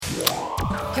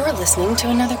You're listening to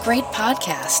another great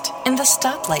podcast in the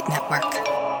Stoplight Network.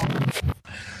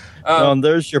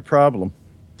 There's your problem.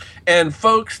 And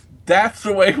folks, that's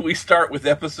the way we start with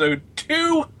episode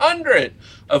 200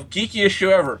 of Geekiest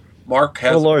Show Ever. Mark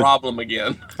has a problem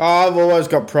again. I've always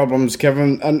got problems,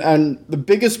 Kevin. And the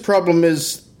biggest problem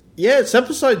is, it's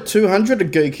episode 200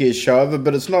 of Geekiest Show Ever,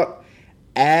 but it's not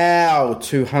our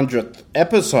 200th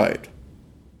episode.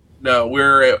 No,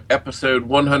 we're at episode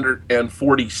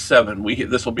 147.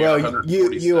 This will be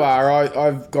 147. You are.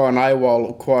 I've gone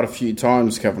AWOL quite a few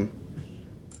times, Kevin.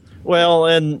 Well,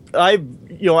 and I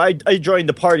joined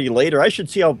the party later. I should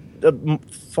see how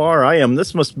far I am.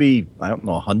 This must be, I don't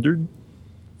know, 100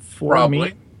 for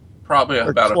me? Probably or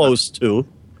about close to.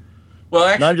 Well,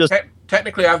 actually,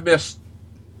 technically I've missed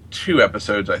 2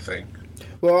 episodes, I think.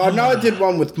 Well, I know I did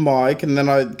one with Mike, and then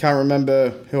I can't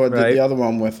remember who I did the other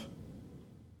one with.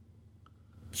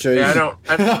 Jeez. Yeah,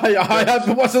 I hope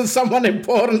it wasn't someone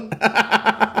important.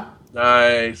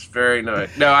 Nice, very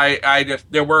nice. No, I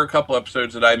just, there were a couple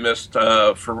episodes that I missed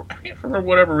for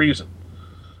whatever reason.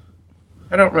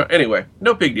 I don't know. Anyway,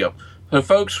 no big deal. So,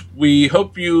 folks, we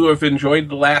hope you have enjoyed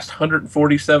the last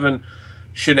 147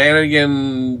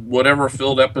 shenanigan, whatever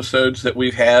filled episodes that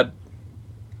we've had.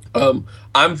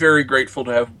 I'm very grateful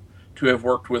to have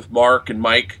worked with Mark and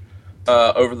Mike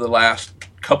over the last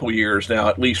couple years now,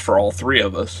 at least for all 3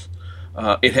 of us.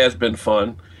 It has been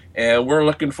fun, and we're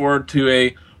looking forward to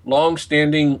a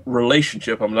long-standing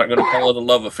relationship. I'm not going to call it a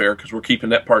love affair because we're keeping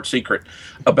that part secret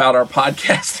about our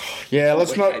podcast. Yeah,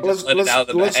 let's not let the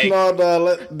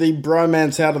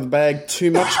bromance out of the bag too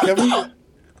much, Kevin.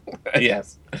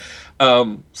 Yes.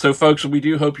 So, folks, we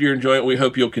do hope you're enjoying it. We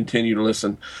hope you'll continue to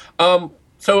listen.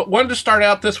 So, wanted to start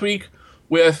out this week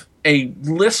with a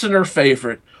listener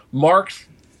favorite, Mark's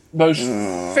most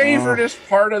favoriteest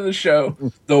part of the show,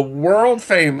 the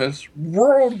world-famous,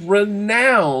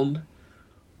 world-renowned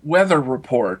weather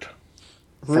report.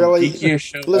 Really?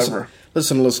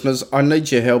 Listen, listeners, I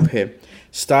need your help here.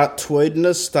 Start tweeting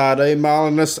us, start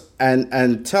emailing us,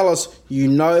 and tell us you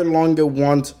no longer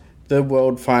want the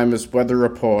world-famous weather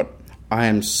report. I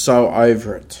am so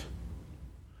over it.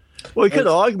 Well, we could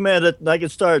augment it, and I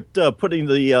could start putting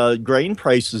the grain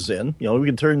prices in. You know, we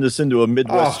can turn this into a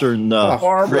Midwestern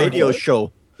radio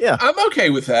show. Yeah, I'm okay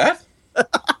with that.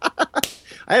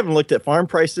 I haven't looked at farm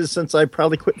prices since I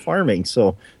probably quit farming,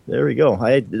 so there we go.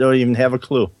 I don't even have a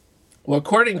clue. Well,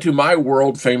 according to my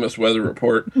world-famous weather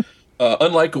report,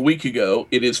 unlike a week ago,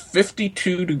 it is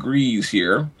 52 degrees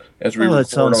here as we record. That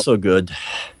sounds so good.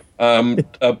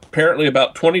 Apparently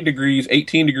about 20 degrees,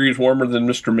 18 degrees warmer than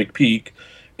Mr. McPeak,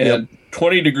 and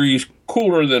 20 degrees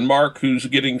cooler than Mark, who's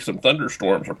getting some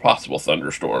thunderstorms or possible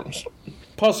thunderstorms.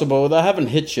 Possible. They haven't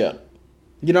hit yet.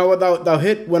 You know what? They'll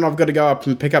hit when I've got to go up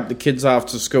and pick up the kids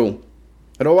after school.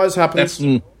 It always happens.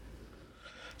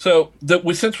 So,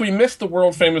 since we missed the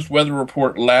world-famous weather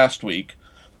report last week,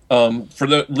 for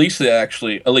Elisa,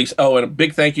 and a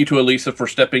big thank you to Elisa for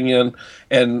stepping in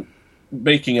and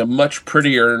making a much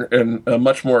prettier and a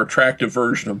much more attractive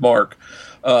version of Mark.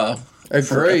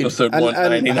 Agreed. Episode and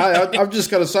 199. I've just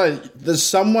got to say, there's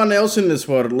someone else in this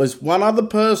world, at least one other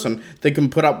person, that can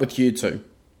put up with you two.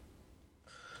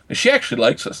 She actually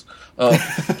likes us. That's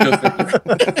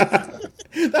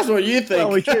what you think.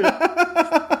 Well, we should.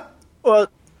 Well,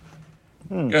 go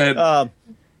ahead. Well,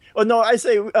 no, I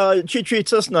say she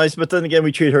treats us nice, but then again,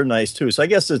 we treat her nice too. So I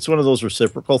guess it's one of those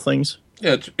reciprocal things.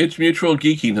 Yeah, it's mutual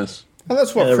geekiness. And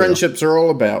that's what friendships are all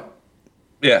about.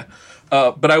 Yeah.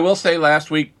 But I will say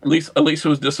last week, Elisa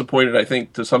was disappointed, I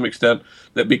think, to some extent,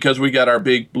 that because we got our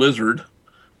big blizzard,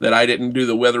 that I didn't do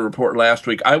the weather report last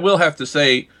week. I will have to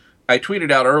say, I tweeted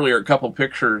out earlier a couple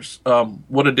pictures,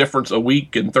 what a difference a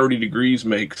week and 30 degrees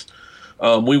makes.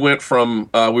 We went from,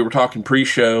 we were talking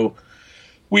pre-show,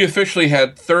 we officially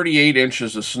had 38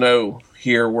 inches of snow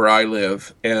here where I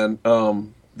live, and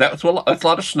that's a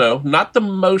lot of snow. Not the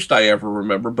most I ever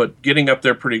remember, but getting up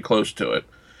there pretty close to it.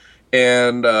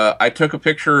 And I took a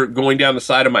picture going down the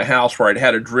side of my house where I'd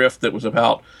had a drift that was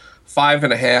about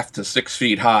 5.5 to 6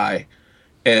 feet high,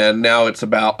 and now it's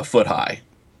about a foot high.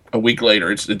 A week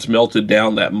later, it's melted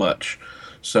down that much.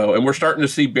 So, and we're starting to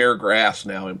see bare grass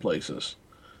now in places.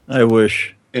 I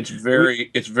wish. It's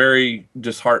very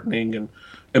disheartening and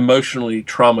emotionally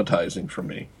traumatizing for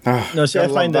me. No, see, I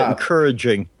find that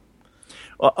encouraging.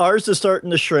 ours is starting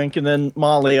to shrink, and then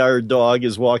Molly, our dog,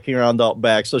 is walking around out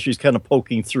back, so she's kind of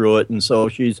poking through it, and so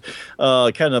she's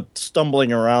kind of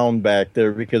stumbling around back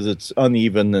there because it's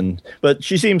uneven, but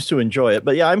she seems to enjoy it.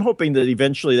 But yeah, I'm hoping that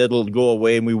eventually that'll go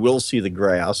away, and we will see the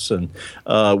grass and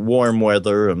warm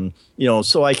weather, and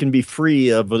so I can be free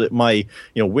of my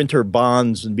winter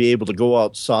bonds and be able to go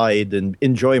outside and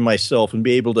enjoy myself and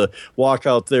be able to walk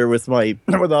out there with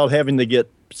without having to get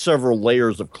several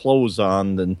layers of clothes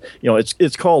on. And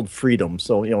it's called freedom.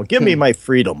 So give me my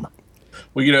freedom.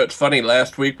 Well, it's funny.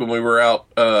 Last week when we were out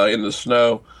in the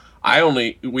snow,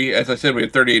 as I said, we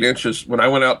had 38 inches. When I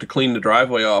went out to clean the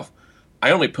driveway off, I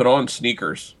only put on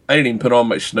sneakers. I didn't even put on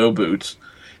my snow boots,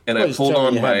 and I pulled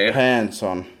on my pants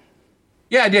on.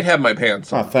 Yeah, I did have my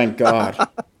pants on. Oh, thank God.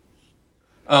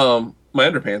 My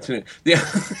underpants. Yeah.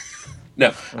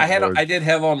 No, I did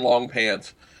have on long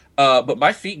pants, but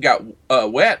my feet got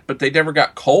wet, but they never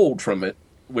got cold from it,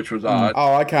 which was odd.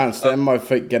 Oh, I can't stand my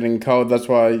feet getting cold. That's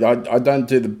why I don't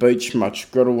do the beach much.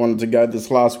 Gretel wanted to go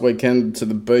this last weekend to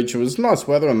the beach. It was nice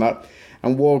weather and that,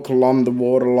 and walk along the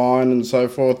waterline and so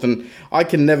forth. And I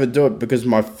can never do it because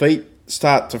my feet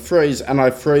start to freeze, and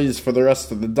I freeze for the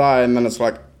rest of the day. And then it's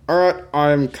like, all right,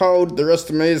 I'm cold. The rest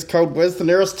of me is cold. Where's the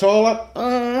nearest toilet?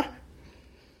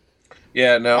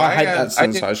 Yeah, no, I hate that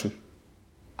sensation.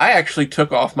 I actually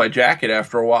took off my jacket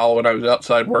after a while when I was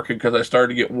outside working because I started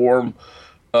to get warm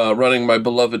running my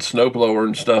beloved snowblower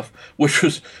and stuff,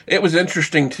 it was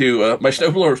interesting to, my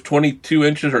snowblower is 22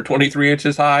 inches or 23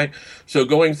 inches high, so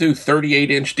going through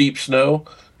 38-inch deep snow,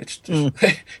 it's just,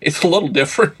 it's a little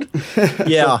different.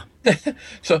 Yeah.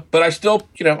 But I still,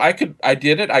 I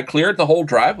did it. I cleared the whole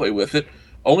driveway with it.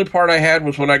 Only part I had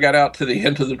was when I got out to the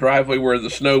end of the driveway where the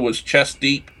snow was chest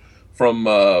deep from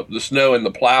the snow and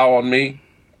the plow on me.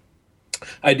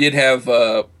 I did have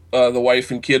the wife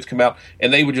and kids come out,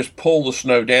 and they would just pull the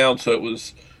snow down so it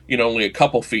was, only a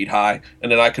couple feet high,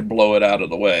 and then I could blow it out of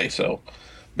the way. So,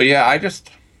 but yeah,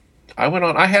 I went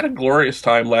on. I had a glorious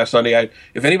time last Sunday.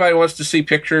 If anybody wants to see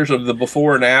pictures of the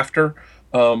before and after,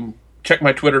 check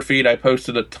my Twitter feed. I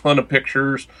posted a ton of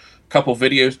pictures, a couple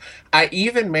videos. I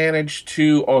even managed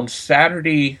to, on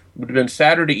Saturday, would have been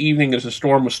Saturday evening as the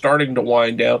storm was starting to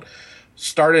wind down,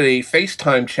 started a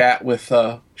FaceTime chat with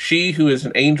she who is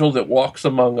an angel that walks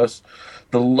among us,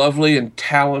 the lovely and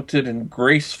talented and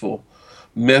graceful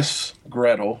Miss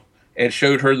Gretel, and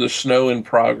showed her the snow in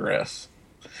progress.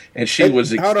 And she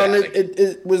was ecstatic. Hold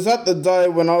on, was that the day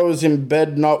when I was in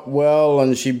bed not well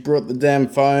and she brought the damn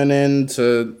phone in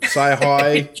to say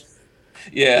hi?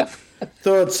 Yeah.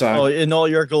 Thought so. Oh, in all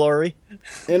your glory?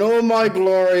 In all my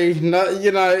glory. No,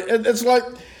 it's like...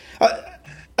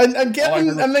 And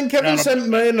Kevin sent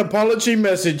me an apology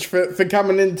message for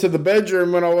coming into the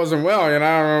bedroom when I wasn't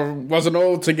well, wasn't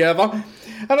all together.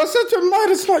 And I said to him, mate,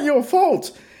 it's not your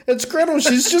fault. It's Gretel.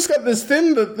 She's just got this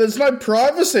thing that there's no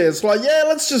privacy. It's like, yeah,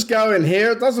 let's just go in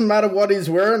here. It doesn't matter what he's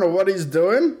wearing or what he's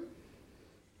doing.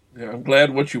 Yeah, I'm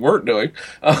glad what you weren't doing.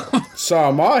 So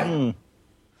am I.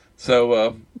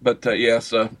 So,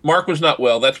 yes, Mark was not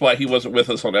well. That's why he wasn't with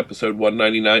us on episode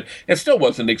 199. And still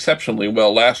wasn't exceptionally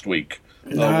well last week.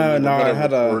 No, I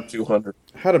had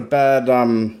a bad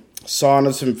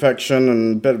sinus infection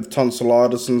and a bit of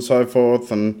tonsillitis and so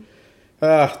forth, and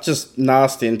just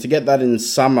nasty. And to get that in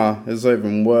summer is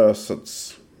even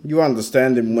worse. You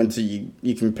understand in winter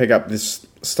you can pick up this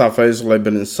stuff easily,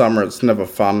 but in summer it's never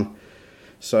fun.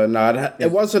 So no,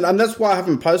 it wasn't, and that's why I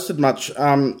haven't posted much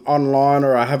online,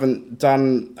 or I haven't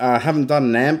done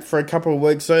NAMP for a couple of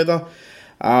weeks either.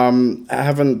 I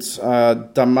haven't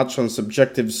done much on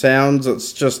subjective sounds.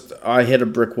 It's just I hit a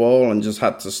brick wall and just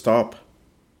had to stop.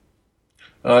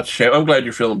 It's a shame. I'm glad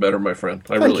you're feeling better, my friend.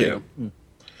 I really am.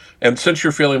 And since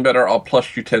you're feeling better, I'll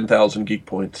plus you 10,000 geek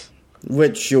points.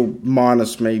 Which you'll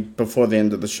minus me before the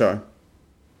end of the show.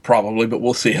 Probably, but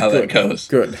we'll see how that goes.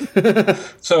 Good.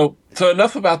 So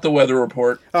enough about the weather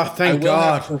report. Oh, thank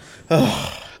God.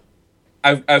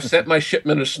 I've sent my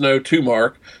shipment of snow to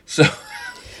Mark, so...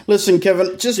 Listen,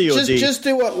 Kevin, just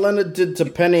do what Leonard did to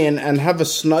Penny and have a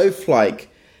snowflake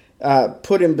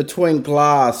put in between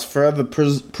glass, forever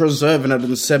preserving it,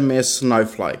 and send me a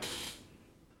snowflake.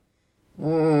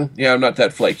 Yeah, I'm not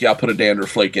that flaky. I'll put a dander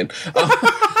flake in.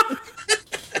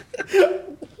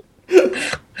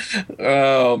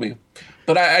 Oh, me.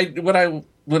 But what I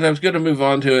was going to move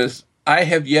on to is I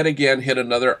have yet again hit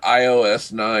another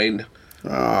iOS 9.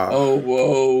 Oh,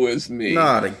 woe is me.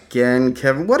 Not again,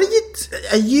 Kevin. What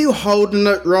are you holding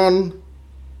it, Ron?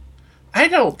 I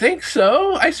don't think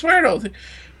so. I swear I don't think.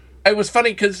 It was funny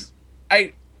because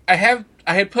I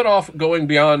had put off going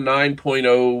beyond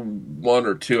 9.01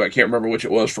 or 2. I can't remember which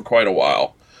it was for quite a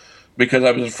while. because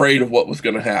I was afraid of what was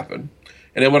going to happen.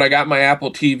 And then when I got my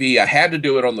Apple TV, I had to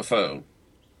do it on the phone.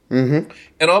 Mm-hmm.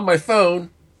 And on my phone,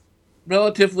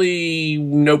 relatively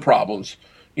no problems.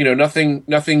 Nothing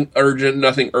urgent,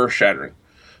 nothing earth-shattering.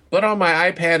 But on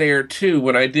my iPad Air 2,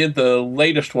 when I did the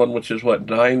latest one, which is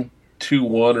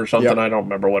 9.21 or something, Yep. I don't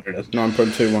remember what it is.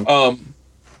 9.21.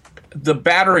 The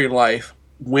battery life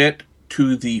went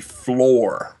to the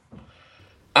floor.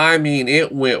 I mean,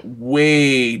 it went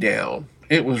way down.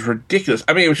 It was ridiculous.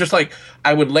 I mean, it was just like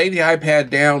I would lay the iPad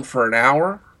down for an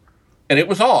hour, and it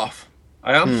was off.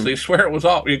 I honestly swear it was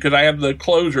off because I have the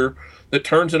closure that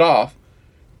turns it off,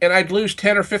 and I'd lose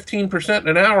 10 or 15% in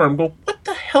an hour and go, what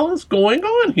the hell is going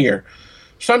on here?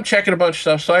 So I'm checking a bunch of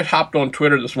stuff. So I hopped on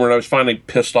Twitter this morning. I was finally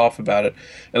pissed off about it,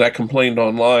 and I complained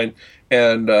online.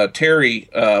 And Terry,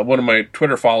 one of my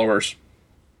Twitter followers,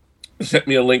 sent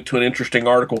me a link to an interesting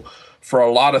article for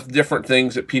a lot of different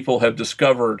things that people have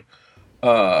discovered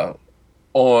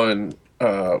on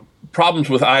problems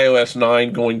with iOS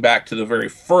 9 going back to the very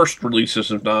first releases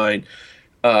of 9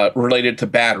 related to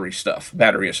battery stuff,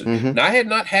 battery issues. Mm-hmm. Now, I had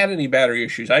not had any battery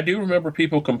issues. I do remember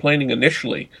people complaining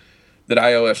initially that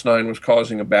iOS 9 was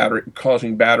causing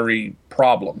battery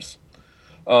problems.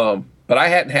 But I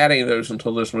hadn't had any of those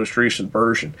until this most recent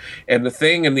version. And the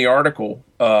thing in the article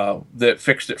that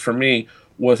fixed it for me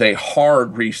was a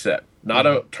hard reset. Not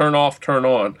a turn off, turn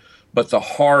on, but the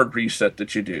hard reset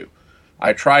that you do.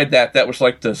 I tried that. That was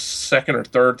like the second or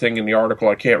third thing in the article.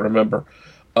 I can't remember.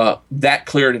 That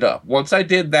cleared it up. Once I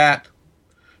did that,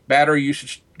 battery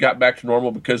usage got back to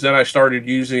normal because then I started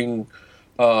using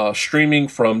streaming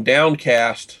from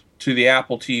Downcast to the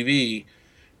Apple TV,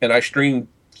 and I streamed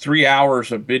 3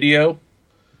 hours of video,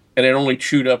 and it only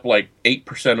chewed up like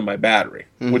 8% of my battery,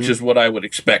 which is what I would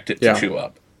expect it to chew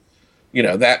up.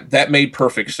 That made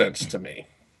perfect sense to me.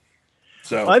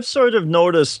 So I've sort of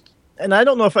noticed, and I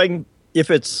don't know if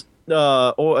it's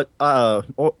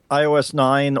iOS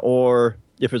 9 or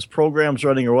if it's programs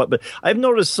running or what, but I've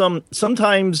noticed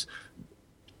sometimes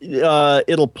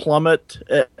it'll plummet.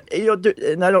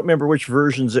 And I don't remember which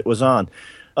versions it was on.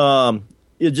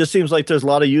 It just seems like there's a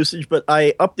lot of usage, but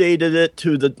I updated it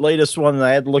to the latest one, and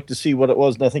I had to look to see what it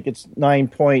was, and I think it's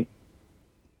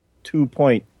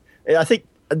 9.2. I think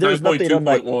there's an update on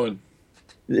 9.2.1.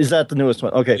 Is that the newest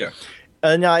one? Okay. Yeah.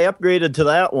 And I upgraded to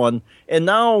that one, and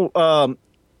now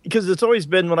because it's always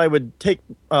been when I would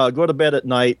go to bed at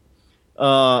night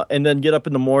and then get up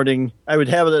in the morning, I would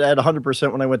have it at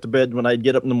 100% when I went to bed. When I'd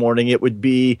get up in the morning, it would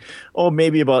be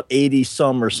maybe about 80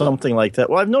 some or something like that.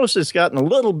 Well, I've noticed it's gotten a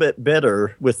little bit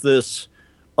better with this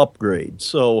upgrade.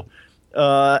 So,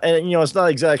 and it's not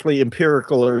exactly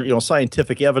empirical or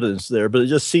scientific evidence there, but it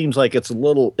just seems like it's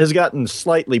gotten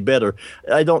slightly better.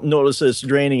 I don't notice it's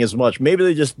draining as much. Maybe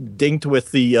they just dinked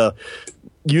with the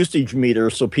usage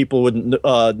meter so people wouldn't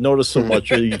notice so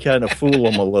much, or you kind of fool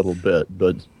them a little bit.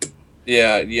 But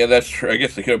yeah, that's true. I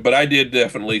guess they could, but I did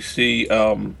definitely see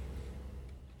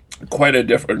quite a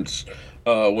difference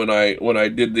when I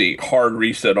did the hard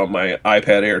reset on my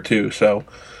iPad Air 2. So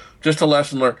just a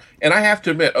lesson learned. And I have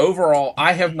to admit, overall,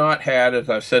 I have not had, as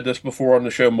I've said this before on the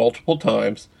show multiple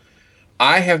times,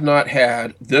 I have not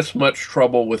had this much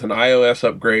trouble with an iOS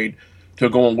upgrade to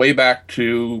going way back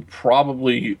to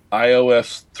probably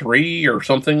iOS 3 or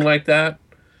something like that.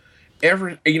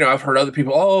 I've heard other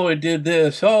people, it did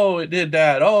this, it did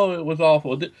that, it was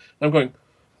awful. I'm going,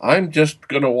 I'm just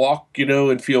going to walk,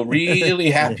 and feel really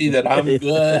happy that I'm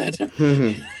good.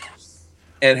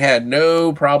 And had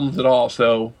no problems at all,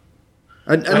 so...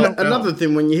 And another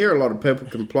thing, when you hear a lot of people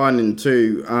complaining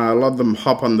too, a lot of them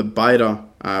hop on the beta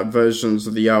versions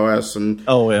of the OS, and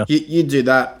you do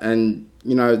that, and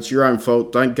it's your own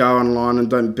fault. Don't go online and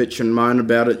don't bitch and moan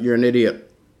about it. You're an idiot.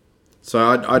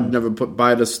 So I'd never put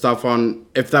beta stuff on.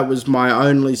 If that was my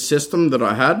only system that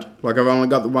I had, like I've only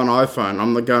got the one iPhone,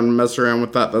 I'm not going to mess around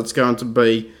with that. That's going to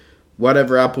be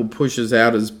whatever Apple pushes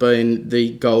out as being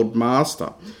the gold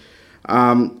master.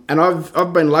 And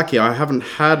I've been lucky. I haven't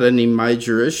had any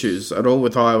major issues at all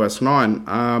with iOS 9.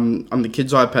 On the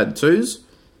kids' iPad 2s,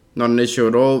 not an issue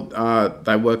at all.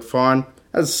 They work fine.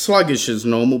 As sluggish as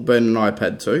normal, being an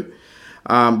iPad 2.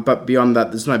 But beyond that,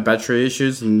 there's no battery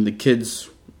issues, and the kids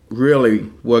really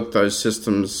work those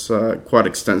systems quite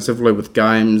extensively with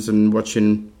games and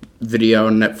watching video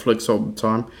and Netflix all the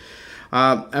time.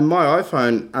 And my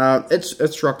iPhone,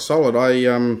 it's rock solid.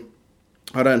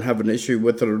 I don't have an issue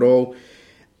with it at all.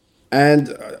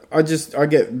 And I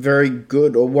get very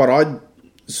good, or what I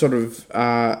sort of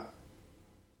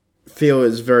feel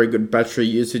is very good battery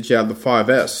usage out of the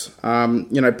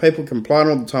 5S. People complain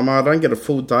all the time, I don't get a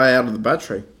full day out of the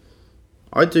battery.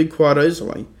 I do quite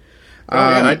easily.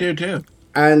 I do too.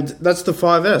 And that's the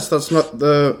 5S. That's not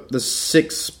the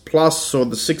 6 Plus or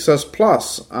the 6S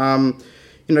Plus.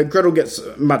 Gretel gets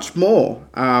much more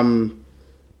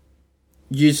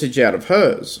usage out of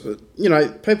hers.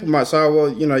 People might say, oh, well,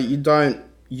 you don't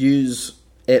use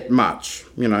it much,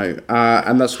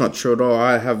 and that's not true at all.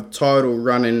 I have Tidal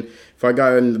running. If I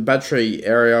go in the battery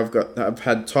area, I've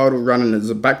had Tidal running as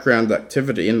a background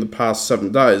activity in the past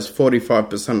 7 days,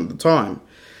 45% of the time.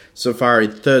 Safari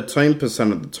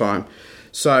 13% of the time.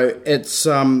 So it's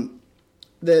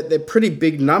they're pretty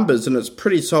big numbers, and it's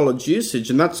pretty solid usage,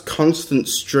 and that's constant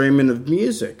streaming of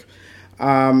music.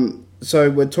 So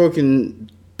we're talking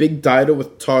big data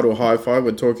with Tidal Hi-Fi.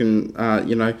 We're talking,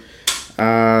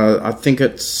 I think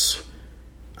it's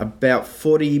about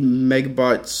 40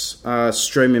 megabytes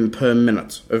streaming per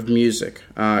minute of music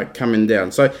coming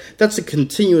down. So that's a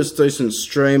continuous decent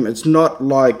stream. It's not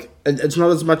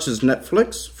as much as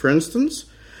Netflix, for instance,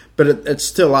 but it's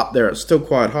still up there. It's still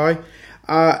quite high.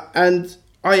 And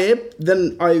I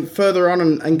further on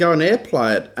and go and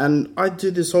AirPlay it, and I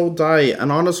do this all day,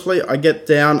 and honestly, I get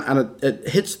down and it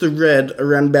hits the red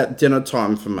around about dinner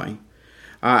time for me.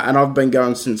 And I've been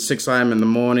going since 6 a.m. in the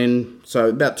morning, so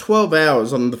about 12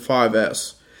 hours on the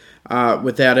 5S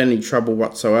without any trouble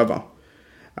whatsoever.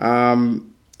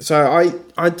 So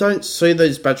I don't see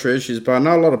these battery issues, but I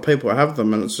know a lot of people have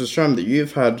them, and it's a shame that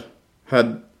you've had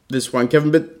this one,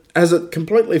 Kevin. But has it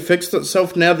completely fixed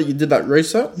itself now that you did that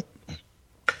reset?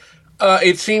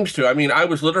 It seems to. I mean, I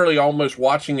was literally almost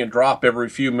watching it drop every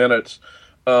few minutes,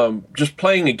 just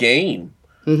playing a game.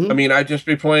 Mm-hmm. I mean, I'd just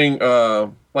be playing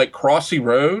like Crossy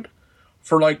Road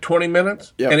for like 20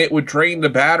 minutes, and it would drain the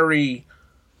battery.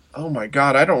 Oh my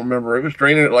God, I don't remember. It was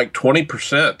draining it like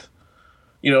 20%.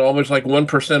 Almost like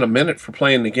 1% a minute for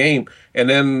playing the game. And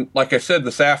then, like I said,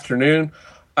 this afternoon,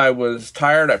 I was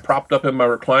tired. I propped up in my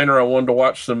recliner. I wanted to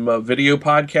watch some video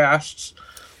podcasts.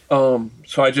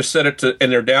 So I just set it to,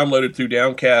 and they're downloaded through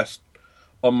Downcast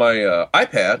on my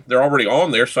iPad. They're already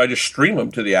on there, so I just stream them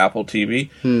to the Apple TV.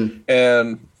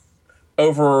 And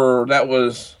that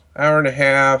was hour and a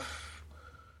half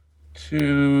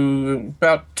to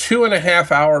about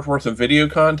 2.5 hours worth of video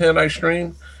content I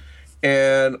streamed.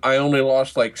 And I only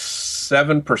lost like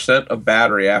 7% of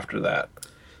battery after that.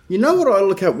 You know what I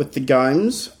look at with the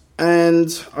games? And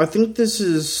I think this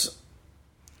is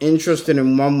interesting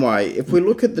in one way. If we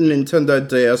look at the Nintendo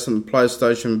DS and the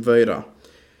PlayStation Vita,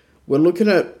 we're looking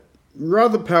at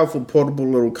rather powerful portable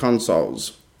little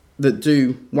consoles that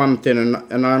do one thing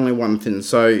and only one thing.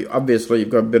 So obviously you've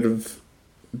got a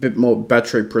bit more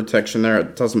battery protection there.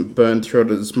 It doesn't burn through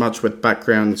it as much with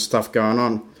background stuff going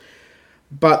on.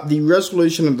 But the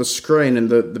resolution of the screen and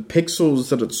the pixels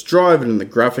that it's driving and the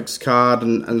graphics card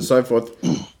and so forth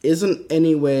isn't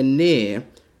anywhere near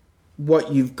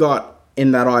what you've got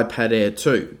in that iPad Air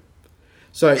 2.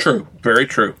 So true, very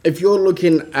true. If you're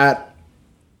looking at,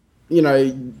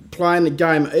 playing a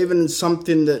game, even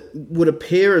something that would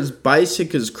appear as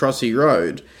basic as Crossy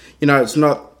Road, it's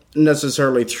not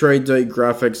necessarily 3D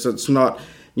graphics, it's not,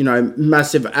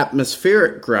 massive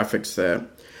atmospheric graphics there,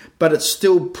 but it's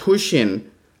still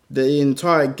pushing the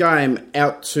entire game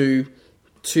out to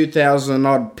 2,000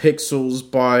 odd pixels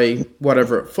by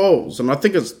whatever it falls. And I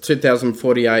think it's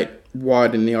 2048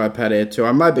 wide in the iPad Air 2.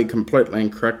 I may be completely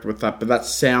incorrect with that, but that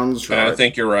sounds right. I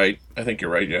think you're right.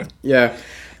 Yeah. Yeah.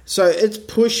 So it's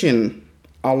pushing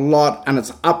a lot, and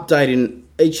it's updating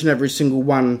each and every single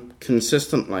one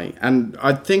consistently. And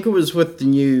I think it was with the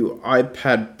new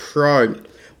iPad Pro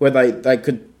where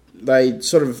they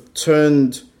sort of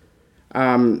turned,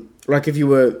 like if you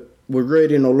were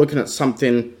reading or looking at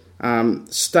something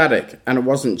static and it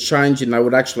wasn't changing, they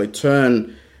would actually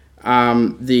turn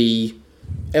the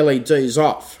LEDs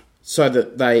off so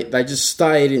that they just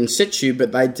stayed in situ,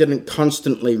 but they didn't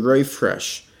constantly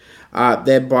refresh,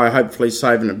 thereby hopefully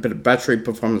saving a bit of battery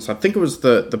performance. I think it was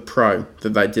the Pro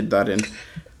that they did that in.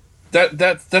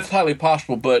 That's highly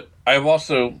possible, but I've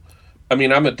also,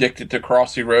 I'm addicted to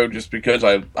Crossy Road just because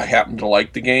I happen to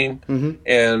like the game. Mm-hmm.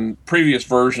 And previous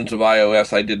versions of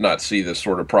iOS, I did not see this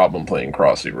sort of problem playing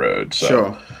Crossy Road. So,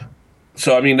 sure.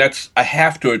 So I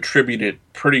have to attribute it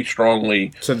pretty strongly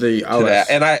to OS.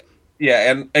 That.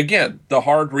 And again, the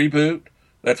hard reboot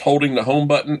that's holding the home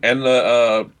button and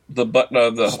the button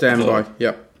of the standby,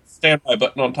 standby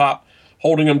button on top,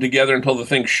 holding them together until the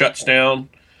thing shuts down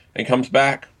and comes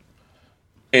back.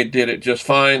 It did it just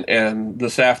fine, and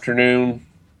this afternoon,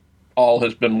 all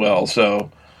has been well.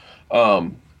 So,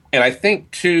 and I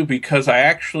think, too, because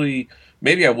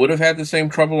maybe I would have had the same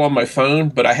trouble on my phone,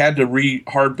 but I had to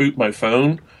hard boot my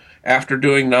phone after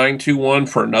doing 921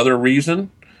 for another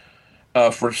reason,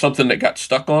 for something that got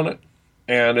stuck on it.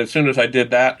 And as soon as I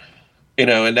did that,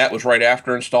 and that was right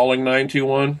after installing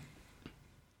 921.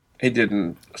 It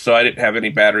didn't, so I didn't have any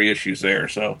battery issues there.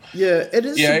 So yeah, it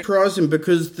is surprising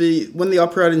because when the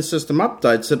operating system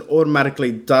updates, it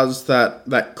automatically does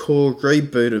that core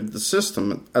reboot of the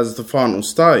system as the final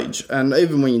stage. And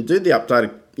even when you do the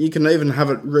update, you can even have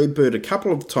it reboot a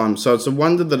couple of times. So it's a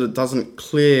wonder that it doesn't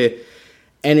clear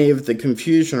any of the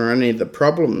confusion or any of the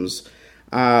problems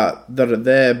that are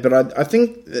there. But I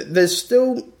think there's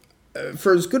still,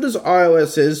 for as good as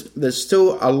iOS is, there's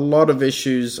still a lot of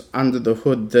issues under the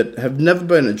hood that have never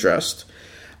been addressed.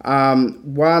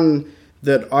 One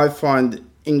that I find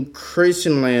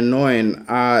increasingly annoying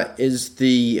is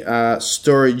the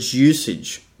storage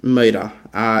usage meter,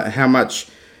 how much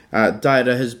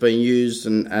data has been used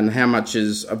and how much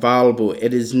is available.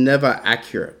 It is never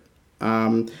accurate.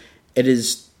 It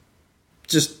is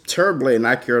just terribly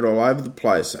inaccurate all over the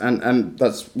place, and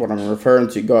that's what I'm referring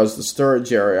to, guys, the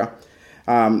storage area,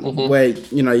 where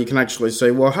you can actually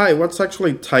see, well, hey, what's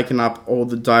actually taken up all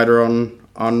the data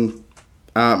on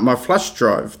my flash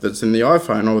drive that's in the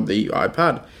iPhone or the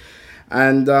iPad,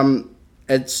 and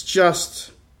it's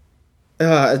just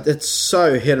it's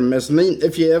so hit and miss. And then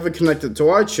if you ever connect it to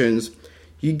iTunes,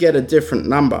 you get a different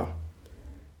number.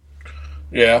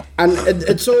 Yeah, and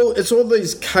it's all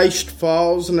these cached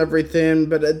files and everything,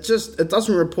 but it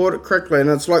doesn't report it correctly. And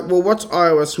it's like, well, what's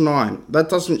iOS 9? That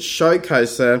doesn't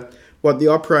showcase there what the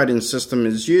operating system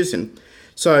is using.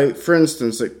 So, for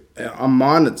instance, on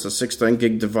mine, it's a 16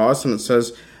 gig device, and it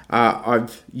says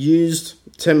I've used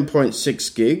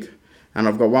 10.6 gig, and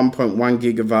I've got 1.1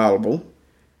 gig available,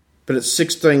 but it's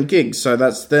 16 gigs. So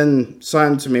that's then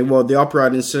saying to me, well, the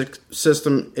operating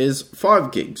system is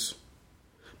 5 gigs.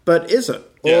 But is it?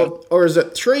 Yeah. Or is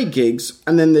it 3 gigs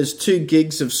and then there's 2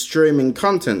 gigs of streaming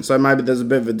content? So maybe there's a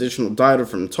bit of additional data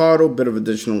from Tidal, bit of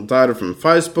additional data from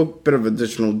Facebook, bit of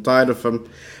additional data from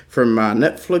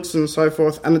Netflix and so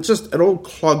forth. And it all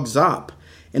clogs up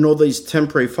in all these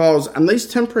temporary files. And these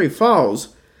temporary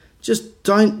files just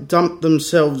don't dump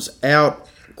themselves out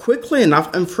quickly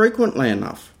enough and frequently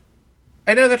enough.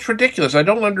 I know, that's ridiculous. I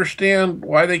don't understand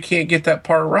why they can't get that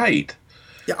part right.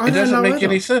 Yeah, it doesn't make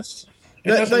any sense.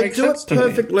 They do it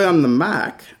perfectly on the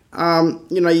Mac.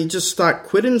 You just start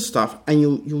quitting stuff and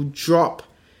you'll drop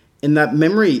in that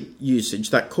memory usage,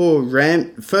 that core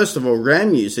RAM, first of all,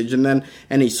 RAM usage, and then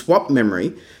any swap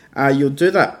memory, you'll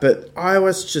do that. But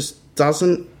iOS just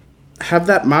doesn't have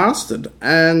that mastered.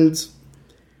 And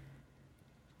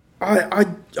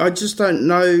I just don't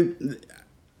know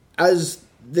as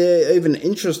they're even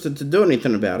interested to do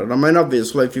anything about it. I mean,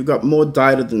 obviously, if you've got more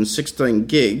data than 16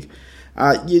 gig,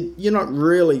 you're not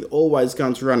really always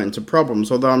going to run into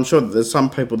problems, although I'm sure that there's some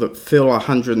people that fill a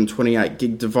 128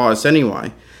 gig device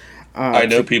anyway. I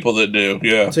know people that do,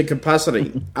 yeah. To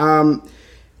capacity.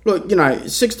 Look,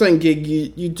 16 gig,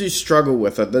 you do struggle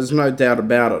with it. There's no doubt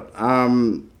about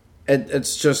it.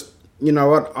 It's just, you know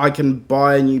what, I can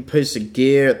buy a new piece of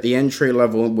gear at the entry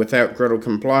level without Gretel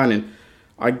complaining.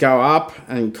 I go up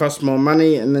and it costs more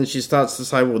money, and then she starts to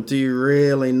say, well, do you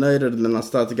really need it? And then I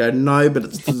start to go, no, but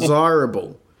it's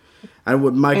desirable and it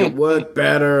would make it work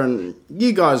better. And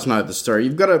you guys know the story.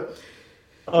 You've got to...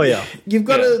 Oh, yeah. You've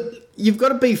got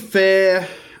to be fair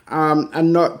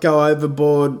and not go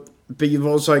overboard, but you've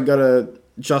also got to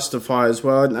justify as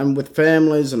well. And with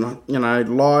families and,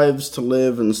 lives to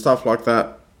live and stuff like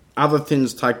that, other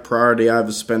things take priority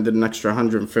over spending an extra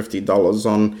 $150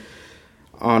 on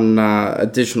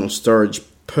additional storage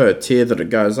per tier that it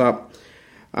goes up.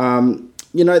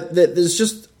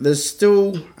 There's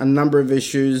still a number of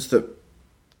issues that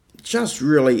just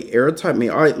really irritate me.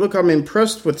 I'm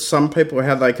impressed with some people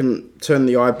how they can turn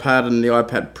the iPad and the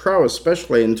iPad Pro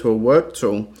especially into a work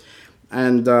tool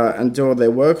and do all their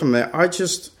work on there. I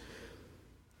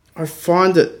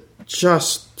find it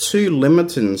just too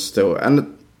limiting still,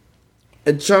 and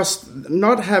it just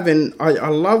not having... I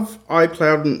love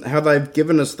iCloud and how they've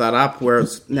given us that app where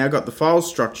it's now got the file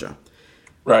structure.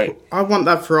 Right. I want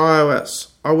that for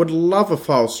iOS. I would love a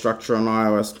file structure on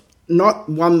iOS. Not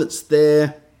one that's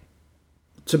there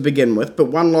to begin with, but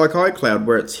one like iCloud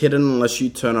where it's hidden unless you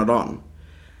turn it on.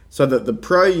 So that the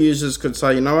pro users could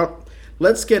say, you know what,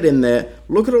 let's get in there,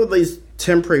 look at all these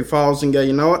temporary files and go,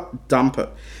 you know what, dump it.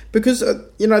 Because,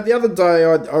 the other day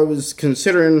I was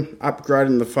considering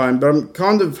upgrading the phone, but I'm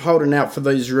kind of holding out for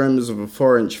these rumours of a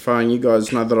 4-inch phone. You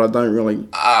guys know that I don't really...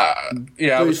 I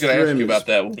was going to ask you about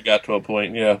that when we got to a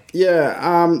point, yeah.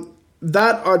 Yeah,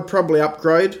 that I'd probably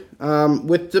upgrade,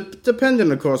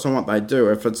 depending, of course, on what they do.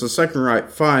 If it's a second-rate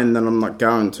phone, then I'm not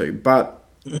going to. But,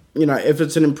 if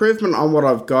it's an improvement on what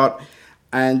I've got,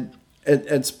 and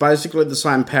it's basically the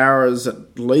same power as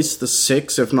at least the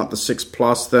 6, if not the 6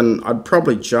 Plus, then I'd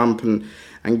probably jump and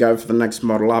go for the next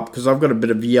model up, because I've got a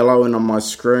bit of yellowing on my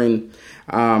screen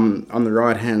on the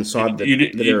right-hand side. You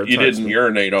didn't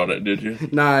urinate on it, did you?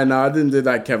 No, I didn't do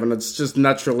that, Kevin. It's just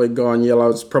naturally gone yellow.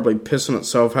 It's probably pissing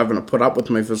itself having to put up with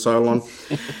me for so long.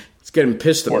 It's getting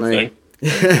pissed at me.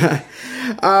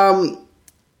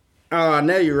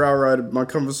 Now you railroaded my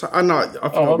conversation. I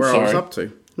forgot where I was up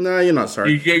to. No, you're not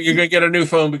sorry. You're going to get a new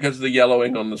phone because of the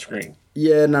yellowing on the screen.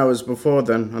 Yeah, no, it was before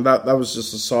then. And that was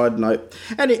just a side note.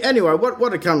 Anyway,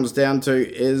 what it comes down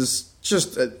to is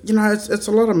just, it's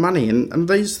a lot of money. And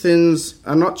these things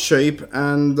are not cheap.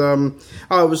 And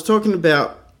I was talking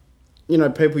about,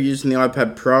 people using the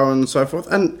iPad Pro and so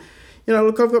forth. And,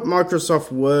 look, I've got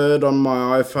Microsoft Word on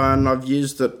my iPhone. I've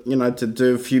used it, to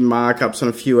do a few markups and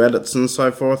a few edits and so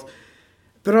forth.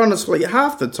 But honestly,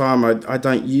 half the time I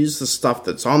don't use the stuff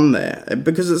that's on there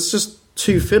because it's just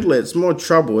too fiddly. It's more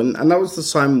trouble. And that was the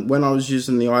same when I was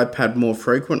using the iPad more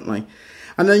frequently.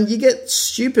 And then you get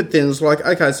stupid things like,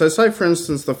 okay, so say for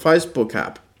instance the Facebook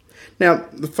app. Now,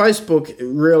 the Facebook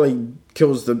really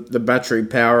kills the battery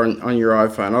power on your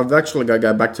iPhone. I've actually got to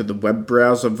go back to the web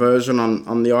browser version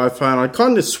on the iPhone. I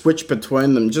kind of switch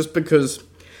between them just because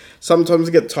sometimes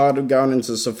I get tired of going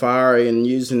into Safari and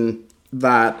using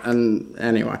that, and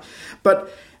anyway.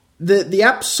 But the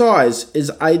app size is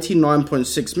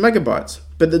 89.6 megabytes,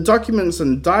 but the documents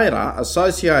and data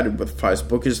associated with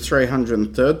Facebook is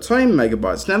 313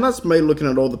 megabytes. Now that's me looking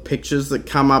at all the pictures that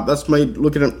come up, that's me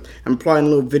looking at and playing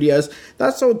little videos.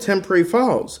 That's all temporary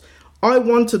files. I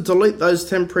want to delete those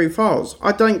temporary files.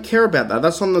 I don't care about that.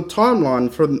 That's on the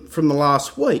timeline from the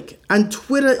last week. And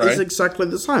Twitter is exactly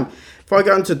the same. If I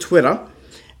go into Twitter,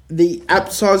 the app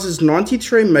size is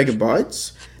 93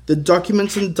 megabytes. The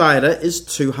documents and data is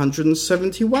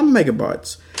 271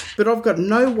 megabytes. But I've got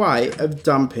no way of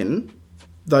dumping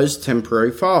those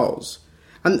temporary files.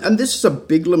 And this is a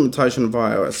big limitation of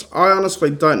iOS. I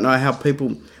honestly don't know how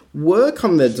people work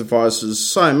on their devices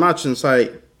so much and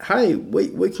say, hey,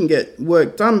 we can get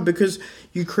work done, because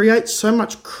you create so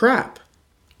much crap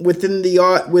within the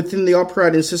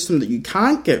operating system that you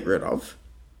can't get rid of,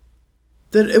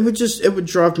 that it would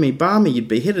drive me balmy. You'd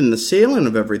be hitting the ceiling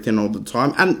of everything all the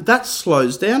time. And that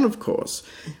slows down, of course.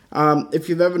 If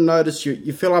you've ever noticed,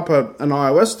 you fill up an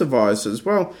iOS device as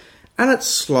well, and it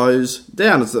slows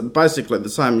down. It's basically the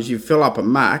same as you fill up a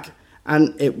Mac,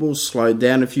 and it will slow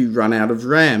down if you run out of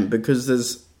RAM, because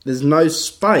there's no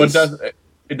space. Well,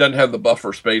 it doesn't have the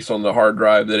buffer space on the hard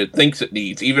drive that it thinks it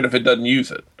needs, even if it doesn't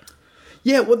use it.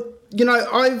 Yeah, well,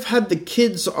 I've had the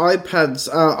kids' iPads.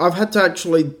 I've had to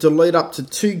actually delete up to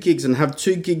 2 gigs and have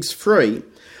 2 gigs free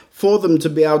for them to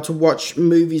be able to watch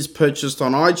movies purchased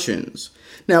on iTunes.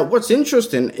 Now, what's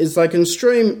interesting is they can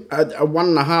stream a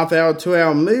 1.5 hour, 2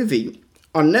 hour movie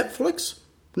on Netflix.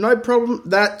 No problem.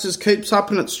 That just keeps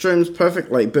up and it streams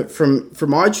perfectly. But from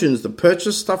iTunes, the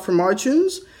purchase stuff from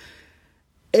iTunes,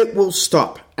 it will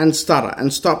stop and stutter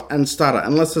and stop and stutter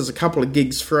unless there's a couple of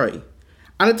gigs free.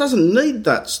 And it doesn't need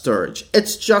that storage.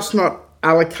 It's just not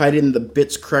allocating the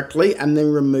bits correctly and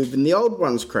then removing the old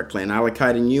ones correctly and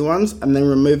allocating new ones and then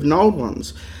removing old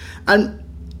ones. And,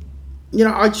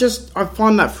 I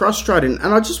find that frustrating.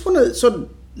 And I just want to sort of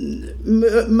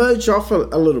merge off a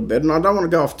little bit, and I don't want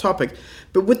to go off topic.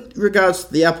 But with regards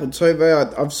to the Apple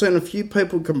TV, I've seen a few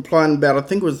people complain about, I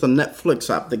think it was the Netflix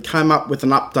app that came up with an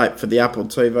update for the Apple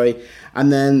TV,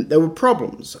 and then there were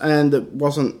problems, and it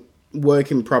wasn't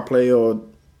working properly or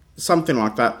something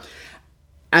like that.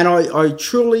 And I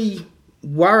truly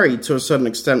worry to a certain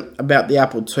extent about the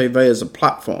Apple TV as a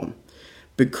platform,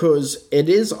 because it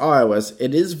is iOS,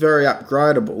 it is very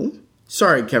upgradable.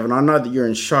 Sorry, Kevin, I know that you're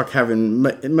in shock having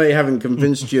me having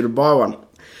convinced you to buy one.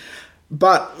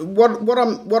 But what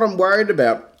I'm worried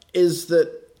about is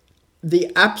that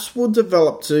the apps will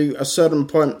develop to a certain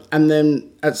point, and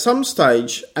then at some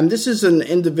stage, and this is an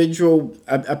individual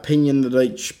opinion that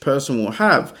each person will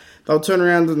have, they'll turn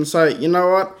around and say, you know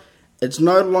what, it's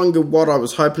no longer what I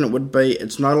was hoping it would be,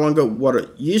 it's no longer what it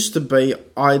used to be,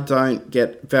 I don't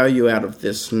get value out of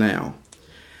this now.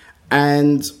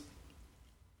 And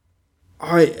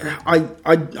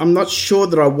I'm not sure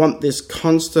that I want this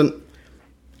constant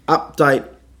update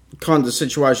kind of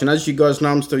situation. As you guys know,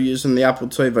 I'm still using the Apple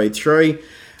TV 3.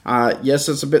 Yes,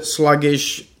 it's a bit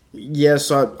sluggish. Yes,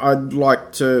 I'd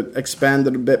like to expand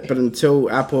it a bit, but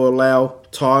until Apple allow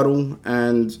Tidal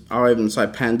and I even say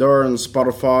Pandora and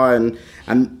Spotify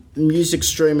and music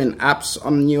streaming apps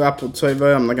on the new Apple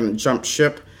TV, I'm not going to jump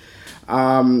ship.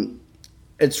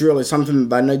 it's really something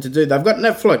that they need to do. They've got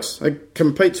Netflix. It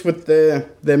competes with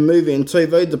their movie and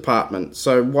TV department,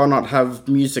 so why not have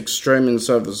music streaming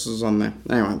services on there?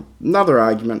 Anyway, another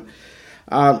argument.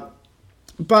 But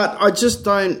I just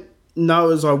don't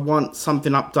know as I want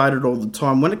something updated all the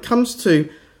time. When it comes to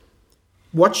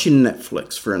watching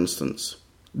Netflix, for instance,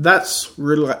 that's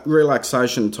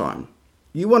relaxation time.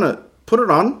 You want to put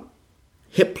it on,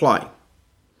 hit play.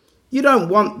 You don't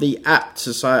want the app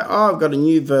to say, oh, I've got a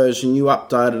new version, you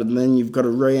updated, and then you've got to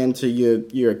re-enter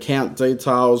your account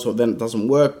details, or then it doesn't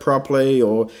work properly,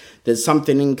 or there's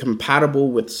something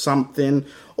incompatible with something.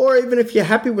 Or even if you're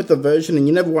happy with the version and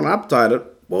you never want to update it,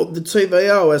 well, the TV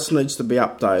OS needs to be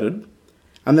updated.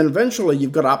 And then eventually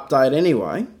you've got to update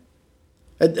anyway.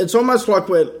 It's almost like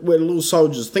we're little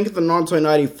soldiers. Think of the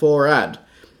 1984 ad,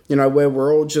 where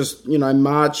we're all just,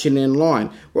 marching in line.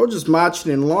 We're all just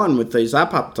marching in line with these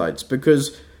app updates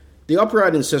because the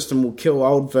operating system will kill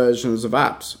old versions of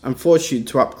apps and force you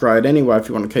to upgrade anyway if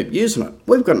you want to keep using it.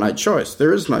 We've got no choice.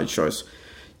 There is no choice.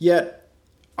 Yet,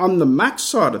 on the Mac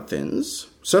side of things,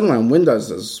 certainly on Windows,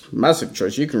 there's massive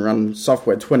choice. You can run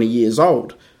software 20 years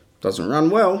old. Doesn't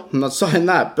run well. I'm not saying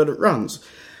that, but it runs.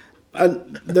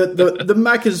 And the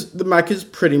Mac is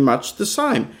pretty much the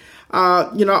same.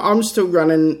 I'm still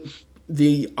running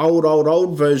the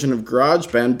old version of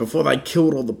GarageBand before they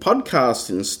killed all the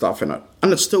podcasting stuff in it,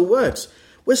 and it still works.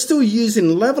 We're still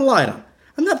using Levelator,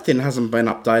 and that thing hasn't been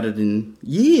updated in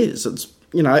years. It's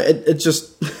it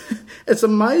just it's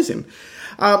amazing.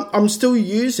 I'm still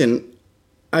using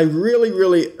a really,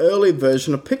 really early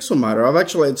version of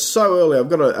Pixelmator. It's so early, I've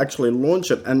got to actually launch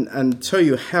it and tell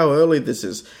you how early this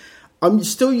is. I'm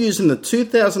still using the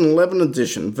 2011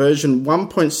 edition, version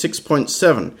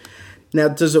 1.6.7. Now,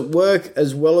 does it work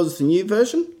as well as the new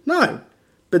version? No.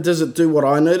 But does it do what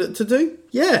I need it to do?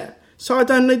 Yeah. So I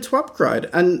don't need to upgrade,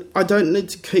 and I don't need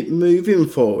to keep moving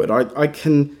forward. I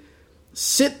can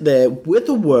sit there with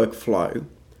a workflow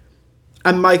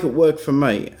and make it work for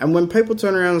me. And when people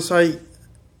turn around and say,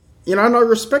 and I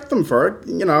respect them for it,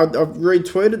 I've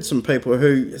retweeted some people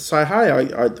who say, hey,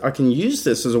 I can use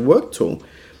this as a work tool.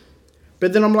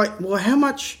 But then I'm like, well, how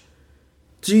much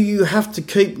do you have to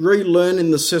keep relearning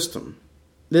the system?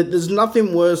 There's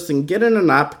nothing worse than getting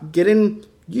an app, getting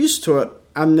used to it,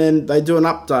 and then they do an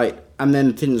update, and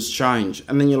then things change.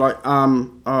 And then you're like,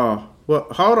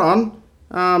 hold on.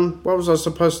 What was I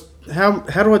supposed to,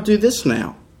 how do I do this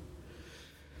now?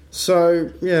 So,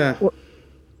 yeah.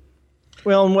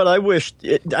 Well, and what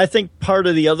I think part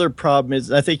of the other problem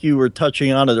is, I think you were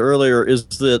touching on it earlier, is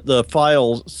the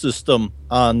file system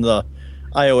on the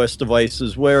iOS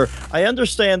devices, where I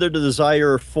understand their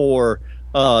desire for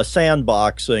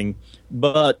sandboxing,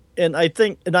 I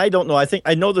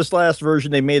know this last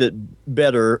version they made it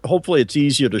better. Hopefully it's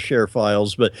easier to share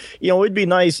files, but it'd be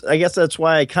nice. I guess that's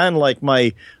why I kind of like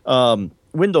my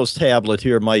Windows tablet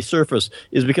here, my Surface,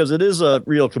 is because it is a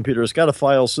real computer. It's got a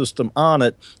file system on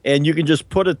it, and you can just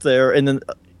put it there and then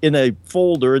in a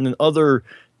folder, and then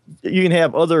you can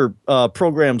have other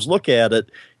programs look at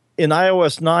it. In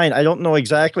iOS 9, I don't know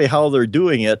exactly how they're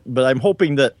doing it, but I'm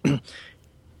hoping that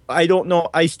I don't know.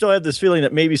 I still have this feeling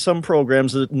that maybe some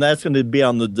programs, and that's going to be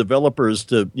on the developers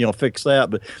to fix that.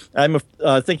 But I'm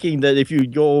thinking that if you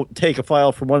go take a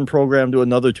file from one program to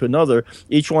another,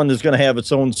 each one is going to have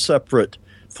its own separate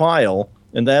file,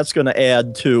 and that's going to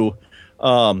add to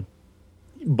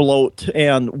bloat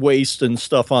and waste and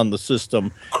stuff on the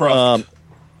system. Correct.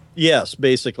 Yes,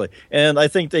 basically. And I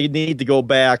think they need to go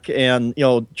back and,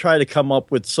 try to come up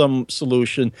with some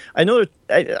solution. I know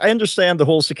I understand the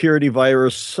whole security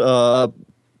virus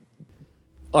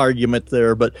argument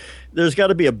there, but there's got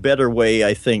to be a better way,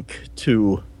 I think,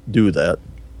 to do that.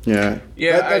 Yeah.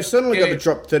 They've certainly got to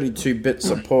drop 32-bit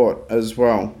support as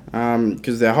well,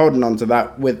 because they're holding on to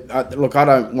that. Look, I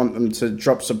don't want them to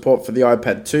drop support for the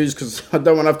iPad 2s because I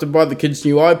don't want to have to buy the kids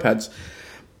new iPads.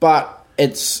 But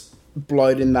it's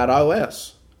bloating that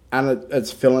OS, and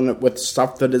it's filling it with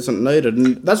stuff that isn't needed,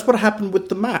 and that's what happened with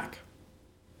the Mac.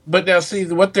 But now, see,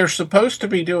 what they're supposed to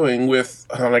be doing with,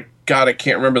 I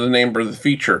can't remember the name of the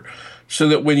feature, so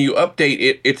that when you update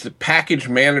it, it's a package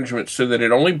management, so that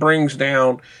it only brings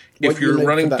down, if you're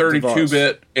running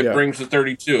 32-bit, it brings the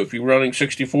 32. If you're running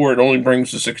 64, it only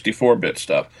brings the 64-bit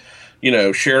stuff.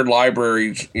 Shared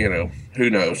libraries, who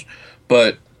knows.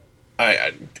 But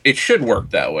it should work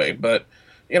that way, but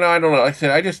I don't know. Like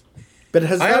I said, But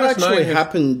has that actually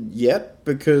happened yet?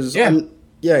 Because I know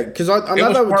they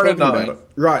were talking about it.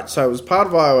 Right, so it was part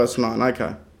of iOS 9.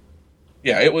 Okay.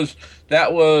 Yeah,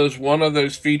 that was one of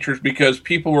those features because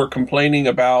people were complaining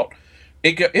about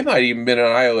It might even been on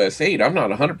iOS 8. I'm not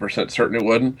 100% certain it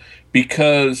wasn't,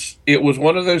 because it was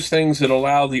one of those things that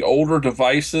allow the older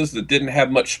devices that didn't have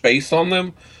much space on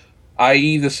them,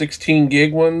 i.e. the 16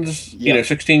 gig ones,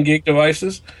 16 gig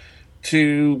devices,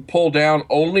 to pull down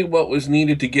only what was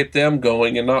needed to get them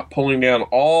going and not pulling down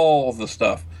all the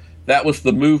stuff. That was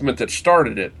the movement that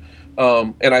started it.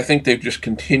 And I think they've just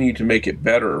continued to make it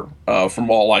better,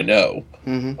 from all I know.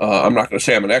 Mm-hmm. I'm not going to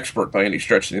say I'm an expert by any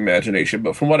stretch of the imagination,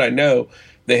 but from what I know,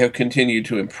 they have continued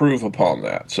to improve upon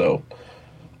that. So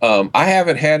I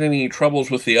haven't had any troubles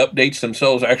with the updates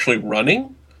themselves actually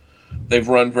running. They've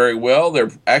run very well.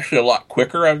 They're actually a lot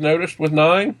quicker, I've noticed, with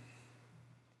 9.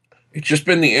 It's just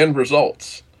been the end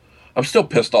results. I'm still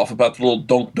pissed off about the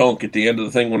little donk at the end of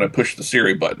the thing when I push the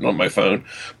Siri button on my phone.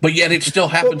 But yet it still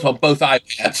happens on both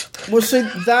iPads. Well, see,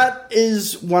 that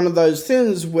is one of those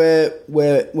things where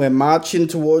we're marching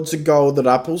towards a goal that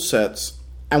Apple sets,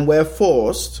 and we're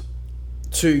forced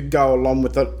to go along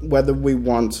with it, whether we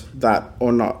want that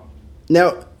or not.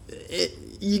 Now,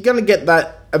 you're going to get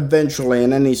that eventually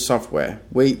in any software.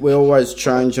 We always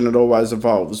change and it always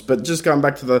evolves. But just going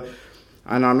back to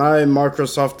and I know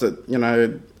Microsoft,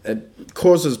 it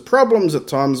causes problems at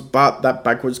times, but that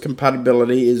backwards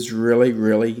compatibility is really,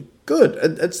 really good.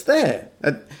 It's there.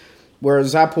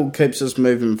 Whereas Apple keeps us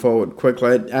moving forward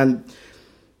quickly. And,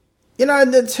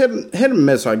 it's hit and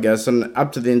miss, I guess, and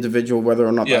up to the individual whether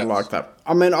or not they like that.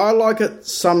 I mean, I like it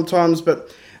sometimes,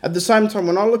 but at the same time,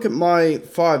 when I look at my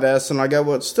 5S and I go,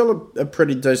 well, it's still a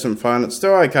pretty decent phone. It's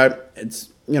still okay. It's,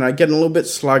 getting a little bit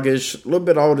sluggish, a little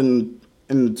bit old in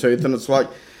the tooth. And it's like,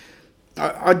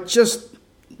 I just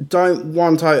don't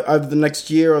want over the next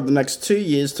year or the next 2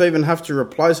 years to even have to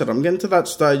replace it. I'm getting to that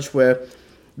stage where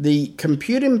the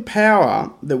computing power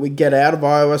that we get out of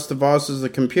iOS devices, the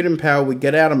computing power we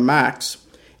get out of Macs,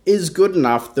 is good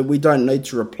enough that we don't need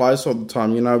to replace all the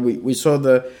time. We saw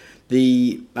the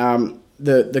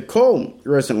call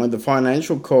recently, the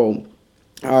financial call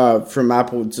from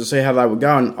Apple to see how they were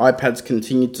going. iPads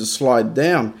continued to slide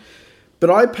down. But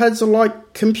iPads are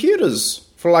like computers,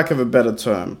 for lack of a better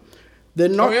term. They're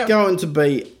not going to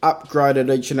be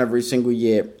upgraded each and every single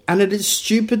year. And it is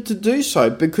stupid to do so,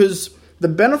 because the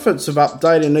benefits of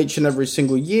updating each and every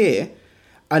single year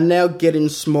are now getting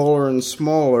smaller and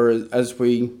smaller as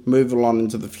we move along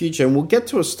into the future. And we'll get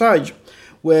to a stage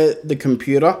where the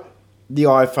computer, the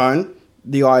iPhone,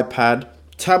 the iPad,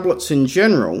 tablets in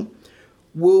general,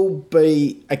 will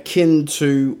be akin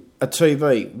to a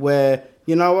TV, where,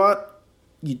 you know what?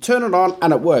 You turn it on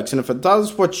and it works. And if it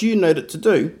does what you need it to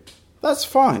do, that's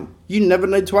fine. You never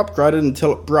need to upgrade it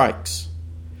until it breaks.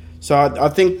 So I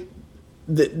think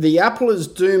the Apple is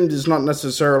doomed is not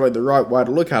necessarily the right way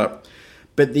to look at it.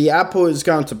 But the Apple is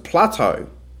going to plateau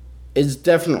is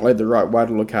definitely the right way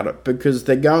to look at it, because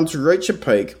they're going to reach a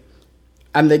peak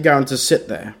and they're going to sit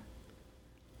there.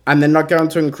 And they're not going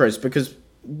to increase, because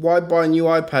why buy a new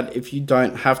iPad if you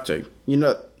don't have to?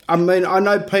 I mean, I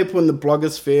know people in the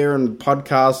blogosphere and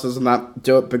podcasters and that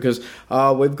do it because,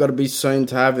 we've got to be soon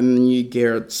to have in the new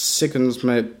gear. It sickens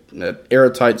me, it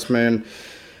irritates me, and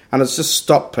it's just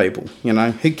stopped people,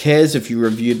 Who cares if you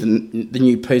review the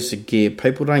new piece of gear?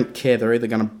 People don't care. They're either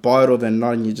going to buy it or they're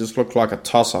not, and you just look like a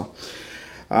tosser.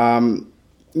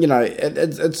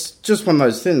 It's just one of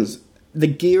those things. The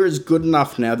gear is good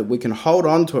enough now that we can hold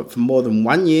on to it for more than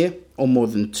 1 year or more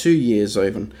than 2 years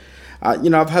even.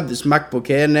 I've had this MacBook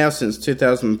Air now since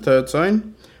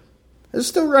 2013. It's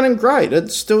still running great.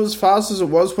 It's still as fast as it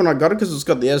was when I got it because it's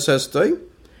got the SSD.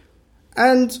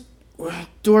 And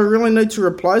do I really need to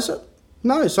replace it?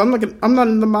 No, so I'm not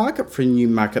in the market for a new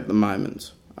Mac at the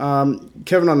moment.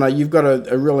 Kevin, I know you've got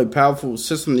a really powerful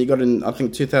system that you got in, I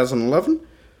think, 2011?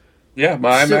 Yeah,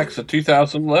 my iMac's a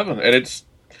 2011, and it's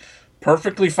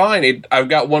perfectly fine. I've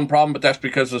got one problem, but that's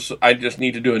because I just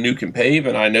need to do a new Compave,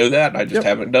 and I know that, and I just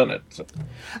haven't done it. So.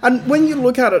 And when you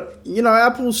look at it,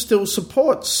 Apple still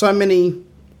supports so many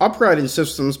operating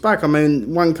systems back. I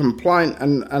mean, one complaint,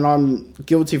 and I'm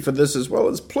guilty for this as well,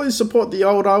 is please support the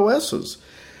old OSs.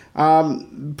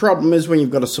 Problem is when you've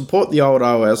got to support the old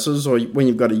OSs or when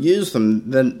you've got to use them,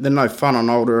 then they're no fun on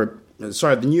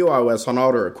the new OS on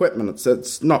older equipment.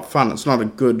 It's not fun. It's not a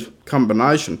good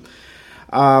combination.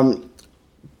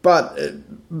 But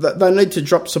they need to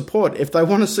drop support. If they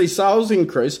want to see sales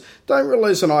increase, don't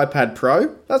release an iPad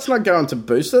Pro. That's not going to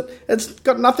boost it. It's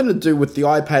got nothing to do with the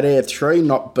iPad Air 3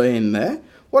 not being there.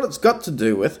 What it's got to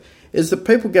do with is that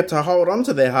people get to hold on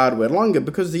to their hardware longer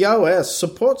because the OS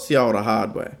supports the older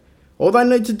hardware. All they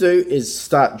need to do is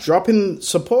start dropping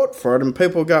support for it and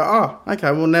people go, oh,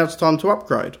 okay, well now it's time to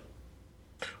upgrade.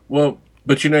 Well,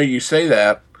 but you say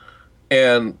that,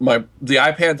 and the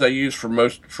iPads I use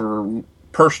for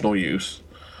personal use,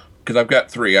 because I've got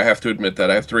 3. I have to admit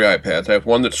that. I have 3 iPads. I have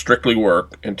one that's strictly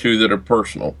work and 2 that are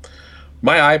personal.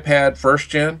 My iPad first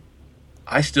gen,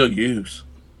 I still use.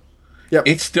 Yep.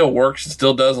 It still works. It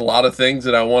still does a lot of things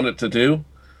that I want it to do.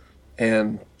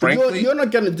 And frankly, you're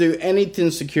not going to do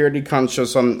anything security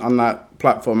conscious on that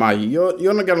platform, are you?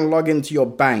 You're not going to log into your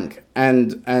bank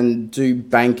and do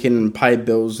banking and pay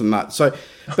bills and that. So,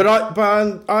 but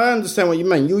I understand what you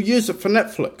mean. You'll use it for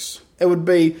Netflix. It would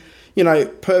be,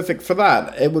 perfect for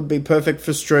that. It would be perfect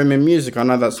for streaming music. I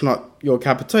know that's not your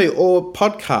cup of tea, or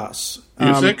podcasts.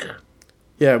 Music.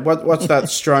 Yeah. What's that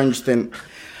strange thing?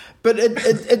 But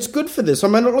it's good for this. I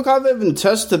mean, look, I've even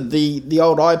tested the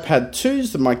old iPad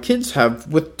 2s that my kids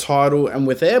have with Tidal and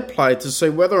with AirPlay to see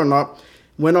whether or not,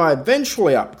 when I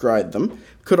eventually upgrade them,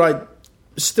 could I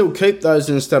still keep those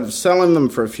instead of selling them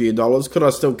for a few dollars? Could I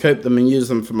still keep them and use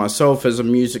them for myself as a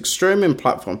music streaming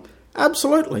platform?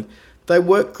 Absolutely. They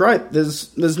work great.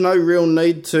 There's no real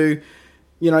need to,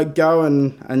 go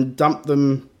and dump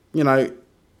them,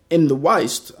 in the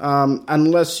waste,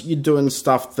 unless you're doing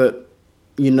stuff that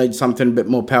you need something a bit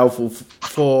more powerful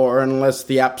for, unless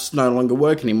the apps no longer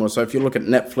work anymore. So if you look at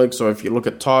Netflix or if you look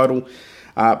at Tidal,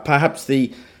 perhaps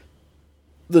the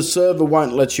server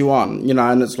won't let you on,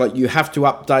 and it's like you have to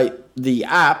update the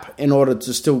app in order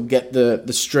to still get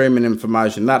the streaming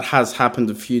information. That has happened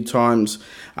a few times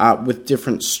with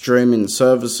different streaming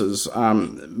services,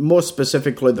 more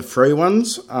specifically the free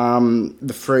ones,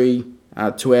 the free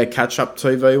to-air catch-up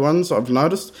TV ones, I've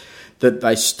noticed that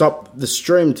they stop the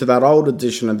stream to that old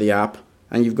edition of the app,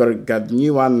 and you've got to go to the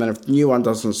new one. And if the new one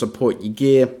doesn't support your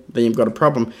gear, then you've got a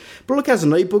problem. But look, as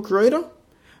an ebook reader,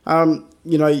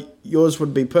 yours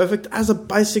would be perfect. As a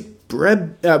basic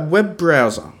web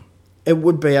browser, it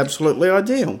would be absolutely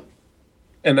ideal.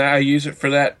 And I use it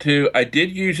for that too. I did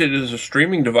use it as a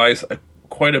streaming device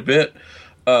quite a bit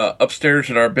upstairs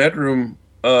in our bedroom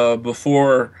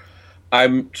before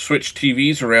I switched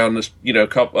TVs around this,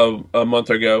 a month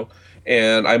ago.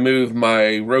 And I moved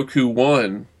my Roku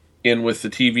One in with the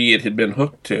TV it had been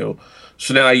hooked to.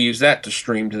 So now I use that to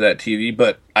stream to that TV,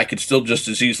 but I could still just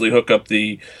as easily hook up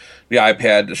the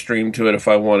iPad to stream to it if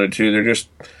I wanted to. There just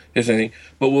isn't any.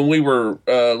 But when we were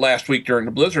last week during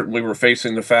the blizzard, we were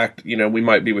facing the fact, we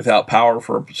might be without power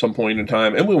for some point in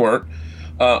time, and we weren't.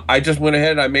 I just went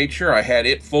ahead and I made sure I had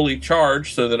it fully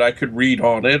charged so that I could read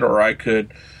on it, or I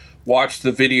could watch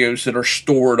the videos that are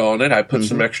stored on it. I put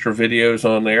some extra videos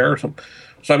on there. So,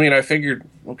 I figured,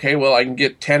 okay, well, I can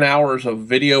get 10 hours of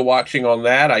video watching on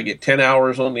that. I get 10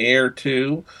 hours on the air,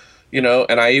 too,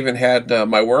 and I even had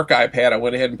my work iPad. I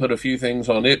went ahead and put a few things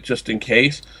on it just in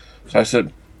case. So I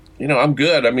said, I'm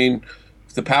good.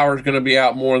 If the power's going to be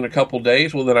out more in a couple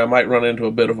days, well, then I might run into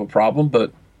a bit of a problem.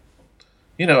 But,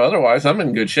 otherwise, I'm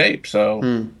in good shape.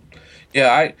 So,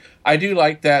 yeah, I do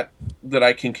like that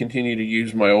I can continue to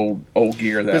use my old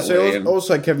gear that way.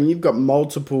 Also, Kevin, you've got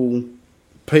multiple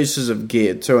pieces of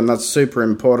gear too, and that's super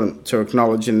important to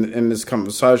acknowledge in this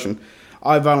conversation.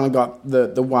 I've only got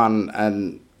the one,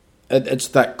 and it's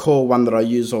that core one that I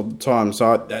use all the time.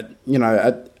 So,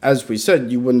 as we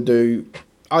said, you wouldn't do.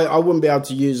 I wouldn't be able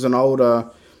to use an older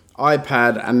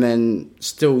iPad and then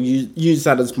still use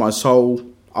that as my sole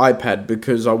iPad,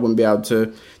 because I wouldn't be able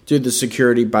to do the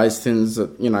security-based things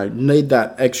that, need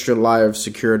that extra layer of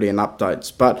security and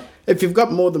updates. But if you've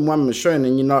got more than one machine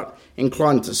and you're not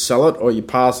inclined to sell it, or you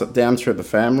pass it down through the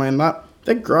family and that,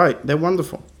 they're great. They're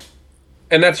wonderful.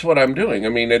 And that's what I'm doing.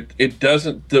 It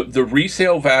doesn't, the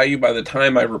resale value by the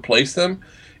time I replace them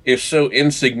is so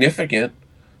insignificant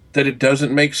that it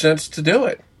doesn't make sense to do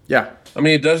it. Yeah.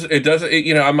 It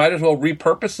doesn't, I might as well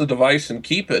repurpose the device and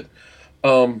keep it,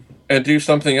 and do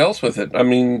something else with it.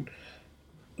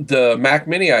 The Mac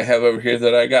Mini I have over here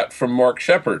that I got from Mark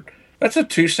Shepard, that's a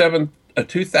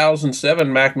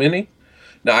 2007 Mac Mini.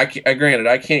 Now, I granted,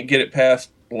 I can't get it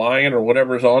past Lion or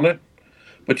whatever's on it,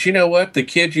 but you know what? The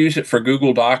kids use it for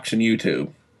Google Docs and YouTube.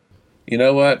 You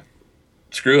know what?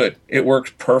 Screw it. It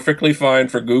works perfectly fine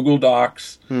for Google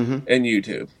Docs and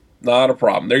YouTube. Not a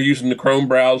problem. They're using the Chrome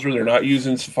browser. They're not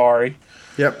using Safari.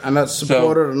 Yep, and that's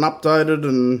supported and updated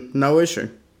and no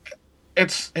issue.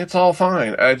 It's all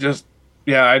fine. I just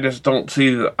don't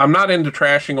see. I'm not into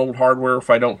trashing old hardware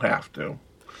if I don't have to.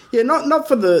 Yeah, not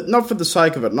for the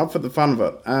sake of it, not for the fun of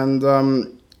it, and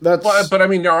that's. But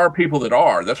there are people that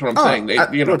are. That's what I'm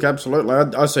saying. Look, absolutely.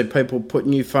 I see people put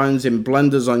new phones in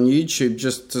blenders on YouTube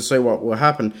just to see what will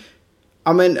happen.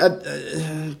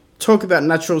 Talk about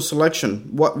natural selection.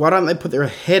 Why don't they put their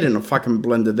head in a fucking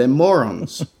blender? They're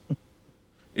morons.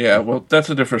 Yeah, well, that's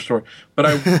a different story. But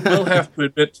I will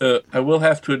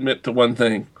have to admit to one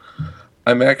thing.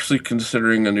 I'm actually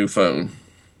considering a new phone.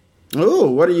 Ooh,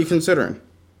 what are you considering?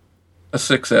 A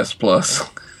 6S Plus.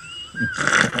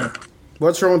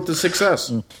 What's wrong with the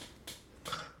 6S?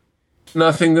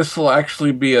 Nothing. This will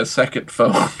actually be a second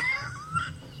phone.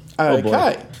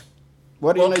 Okay.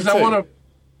 What do you need Because I to? want to.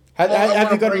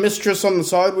 Have you got a mistress on the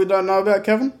side we don't know about,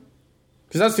 Kevin?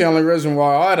 Because that's the only reason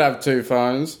why I'd have two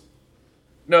phones.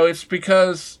 No, it's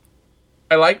because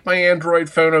I like my Android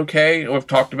phone okay. We've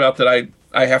talked about that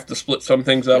I have to split some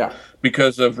things up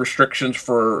because of restrictions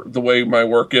for the way my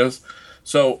work is.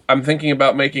 So I'm thinking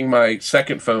about making my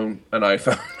second phone an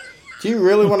iPhone. Do you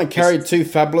really want to carry two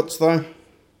phablets, though?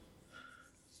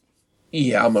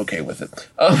 Yeah, I'm okay with it.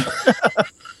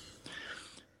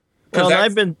 Well,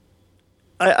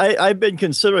 I've been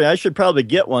considering I should probably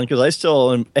get one because I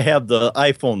still have the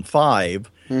iPhone 5,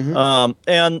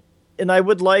 and I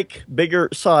would like bigger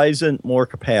size and more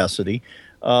capacity.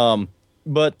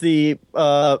 But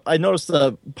I noticed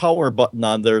the power button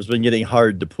on there has been getting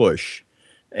hard to push.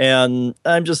 And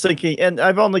I'm just thinking, and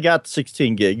I've only got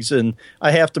 16 gigs, and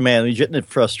I have to manage it, and it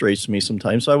frustrates me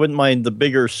sometimes. So I wouldn't mind the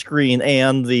bigger screen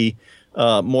and the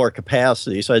more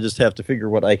capacity. So I just have to figure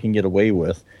what I can get away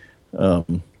with.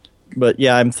 But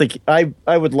yeah, I'm thinking I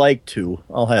would like to.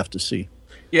 I'll have to see.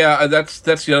 Yeah, that's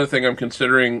the other thing I'm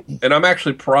considering, and I'm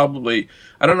actually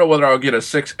I don't know whether I'll get a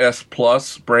 6S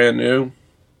Plus brand new.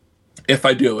 If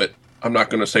I do it, I'm not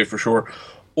going to say for sure,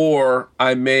 or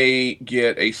I may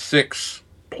get a 6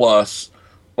 Plus,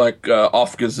 like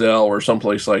off Gazelle or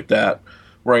someplace like that,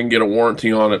 where I can get a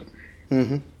warranty on it,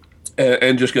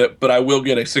 and just get. But I will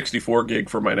get a 64 gig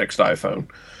for my next iPhone.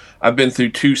 I've been through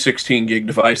two 16 gig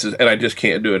devices, and I just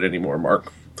can't do it anymore,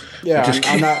 Mark. Yeah,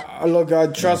 look,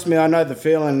 trust me, I know the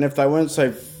feeling. If they weren't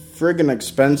so friggin'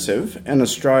 expensive in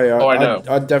Australia, I know.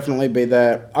 I'd definitely be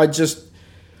there. I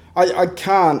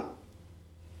can't,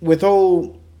 with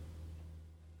all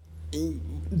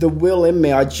the will in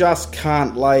me, I just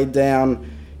can't lay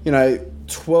down,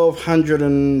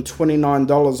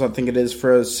 $1,229, I think it is,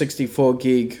 for a 64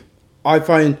 gig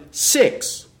iPhone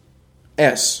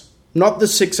 6S, not the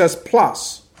 6S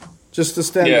Plus, just the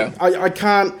standard. Yeah. I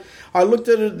can't. I looked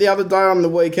at it the other day on the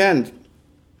weekend,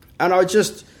 and it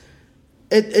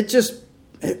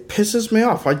pisses me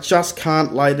off. I just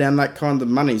can't lay down that kind of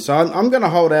money. So I'm going to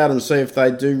hold out and see if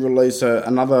they do release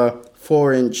another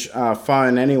 4-inch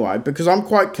phone anyway, because I'm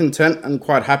quite content and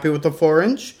quite happy with the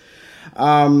 4-inch.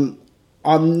 I'm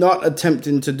not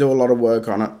attempting to do a lot of work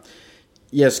on it.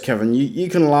 Yes, Kevin, you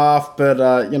can laugh, but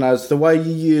it's the way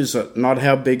you use it, not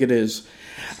how big it is.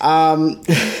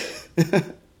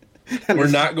 We're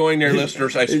not going there,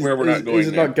 listeners. I swear we're not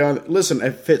going there. Not going. Listen,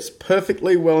 it fits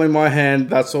perfectly well in my hand.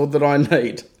 That's all that I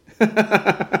need.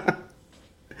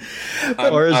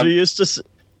 Or as we used to,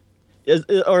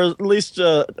 or at least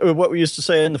what we used to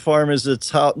say in the farm is,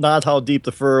 it's not how deep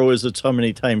the furrow is, it's how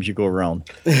many times you go around.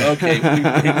 Okay,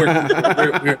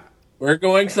 we're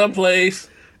going someplace.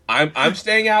 I'm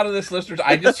staying out of this, listeners.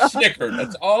 I just snickered.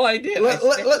 That's all I did.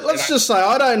 Let's just say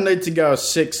I don't need to go a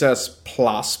 6S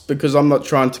Plus because I'm not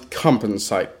trying to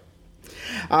compensate.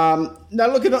 Now,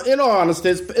 look, in all honesty,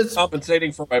 it's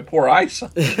compensating for my poor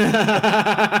eyesight.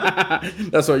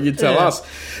 That's what you tell us.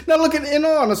 Now, look, in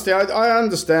all honesty, I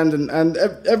understand, and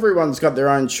everyone's got their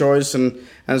own choice and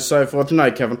so forth. No,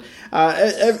 Kevin.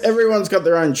 Everyone's got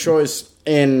their own choice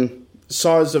in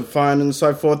size of phone and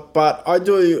so forth, but I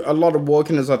do a lot of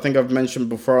walking, as I think I've mentioned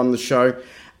before on the show,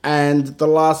 and the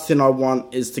last thing I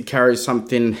want is to carry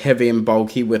something heavy and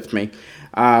bulky with me.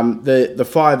 The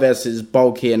 5S is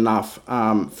bulky enough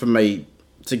for me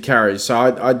to carry, so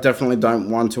I definitely don't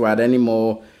want to add any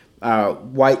more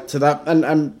weight to that.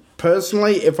 And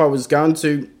personally, if I was going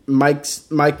to make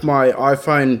my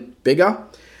iPhone bigger,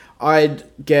 I'd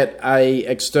get a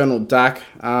external DAC,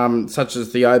 such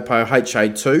as the Oppo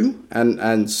HA2,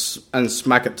 and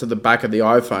smack it to the back of the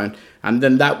iPhone, and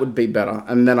then that would be better,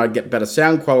 and then I'd get better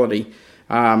sound quality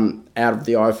out of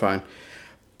the iPhone.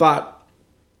 But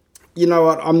you know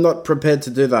what? I'm not prepared to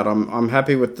do that. I'm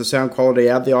happy with the sound quality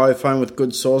out of the iPhone with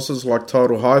good sources like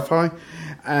Total Hi-Fi,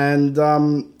 and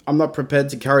I'm not prepared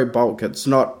to carry bulk. It's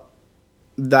not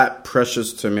that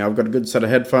precious to me. I've got a good set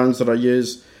of headphones that I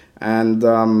use, and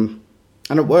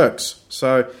it works.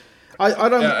 So I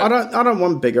don't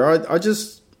want bigger.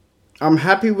 I'm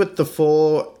happy with the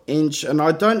 4-inch, and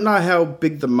I don't know how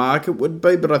big the market would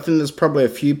be, but I think there's probably a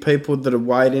few people that are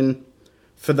waiting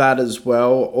for that as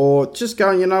well, or just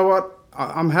going, you know what,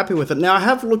 I'm happy with it. Now, I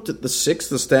have looked at the 6,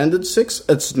 the standard 6.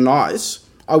 It's nice.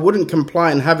 I wouldn't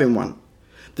complain having one.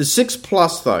 The 6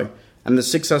 Plus, though, and the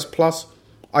 6S Plus,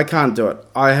 I can't do it.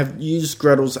 I have used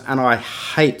Gretel's, and I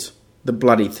hate the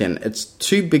bloody thin. It's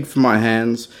too big for my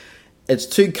hands. It's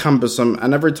too cumbersome,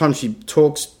 and every time she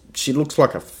talks she looks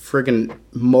like a friggin'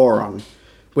 moron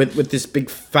with this big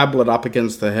phablet up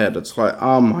against the head. It's like,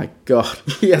 oh my God.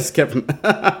 Yes, Kevin.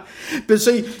 But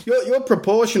see, you're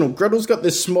proportional. Gretel's got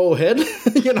this small head,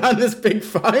 and this big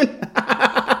phone.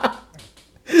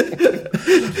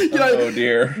 Oh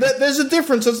dear. There's a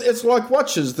difference. It's like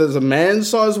watches. There's a man's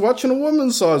size watch and a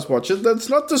woman's size watch. That's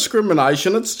not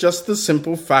discrimination. It's just the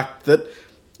simple fact that,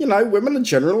 women are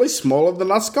generally smaller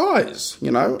than us guys,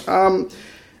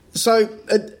 So,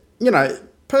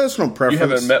 personal preference. You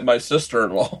haven't met my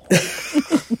sister-in-law.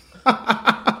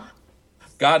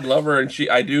 God love her, and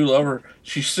I do love her.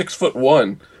 She's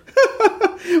 6'1".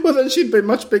 Well, then she'd be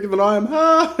much bigger than I am.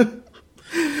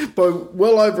 By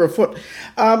well over a foot.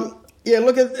 Yeah,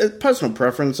 look, at personal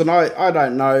preference, and I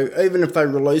don't know. Even if they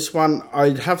release one,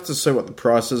 I'd have to see what the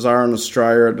prices are in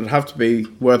Australia. It'd have to be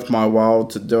worth my while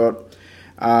to do it.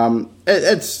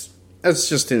 It's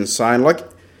just insane. Like,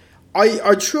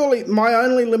 I truly, my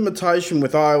only limitation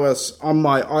with iOS on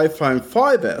my iPhone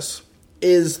 5S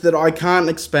is that I can't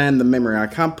expand the memory. I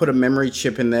can't put a memory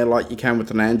chip in there like you can with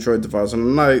an Android device.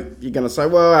 And I know you're going to say,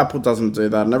 well, Apple doesn't do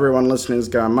that. And everyone listening is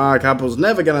going, Mark, Apple's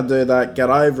never going to do that. Get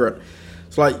over it.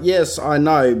 It's like, yes, I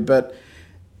know. But,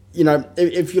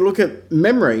 if you look at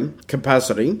memory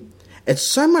capacity, it's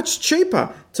so much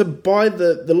cheaper to buy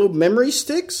the little memory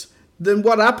sticks than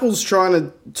what Apple's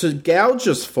trying to gouge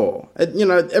us for.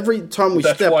 Every time we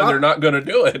step up... That's why they're not going to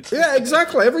do it. Yeah,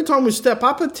 exactly. Every time we step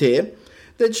up a tier,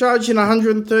 they're charging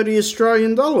 130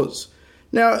 Australian dollars.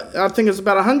 Now, I think it's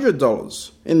about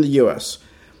 $100 in the US.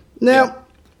 Now,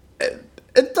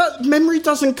 memory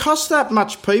doesn't cost that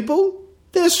much, people.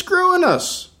 They're screwing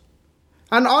us.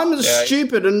 And I'm as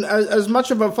stupid and as much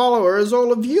of a follower as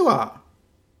all of you are.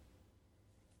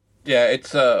 Yeah,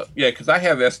 it's because I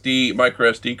have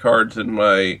micro SD cards in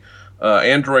my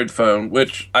Android phone,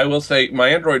 which I will say my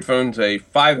Android phone's a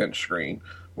 5-inch screen,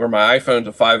 where my iPhone's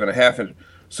a 5.5-inch.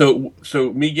 So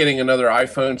me getting another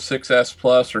iPhone 6S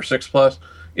Plus or 6 Plus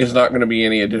is not going to be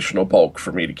any additional bulk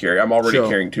for me to carry. I'm already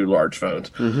carrying 2 large phones,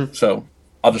 so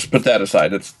I'll just put that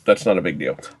aside. That's not a big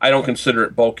deal. I don't consider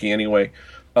it bulky anyway,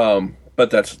 but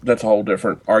that's a whole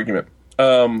different argument.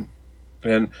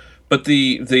 But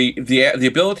the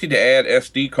ability to add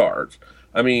SD cards.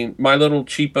 I mean, my little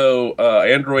cheapo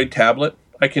Android tablet,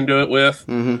 I can do it with.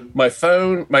 My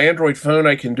Android phone,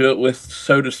 I can do it with,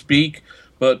 so to speak.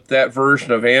 But that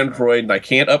version of Android, and I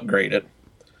can't upgrade it,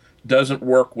 doesn't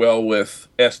work well with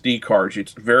SD cards.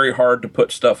 It's very hard to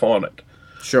put stuff on it.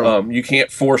 Sure. You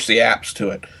can't force the apps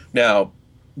to it. Now,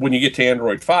 when you get to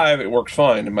Android 5, it works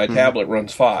fine, and my tablet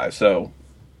runs 5. So,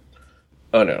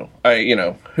 oh no,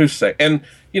 who's say? And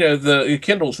the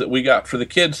Kindles that we got for the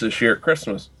kids this year at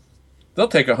Christmas, they'll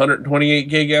take a 128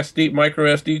 gig micro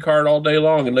SD card all day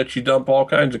long and let you dump all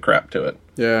kinds of crap to it.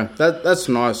 Yeah, that's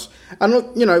nice. And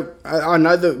look, I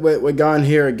know that we're going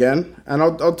here again, and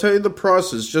I'll tell you the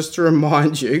prices just to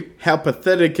remind you how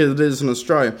pathetic it is in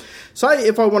Australia. Say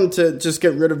if I wanted to just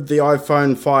get rid of the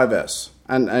iPhone 5S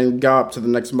and go up to the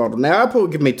next model. Now, Apple will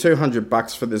give me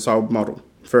 $200 for this old model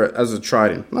as a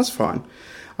trade-in. That's fine.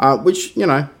 Which,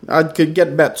 I could get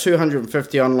about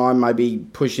 250 online, maybe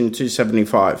pushing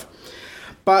 275.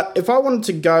 But if I wanted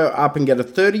to go up and get a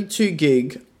 32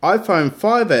 gig iPhone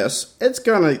 5S, it's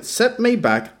going to set me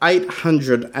back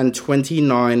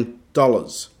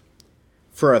 $829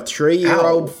 for a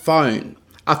 3-year-old phone.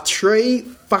 A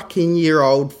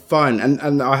 3-fucking-year-old phone.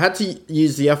 And I had to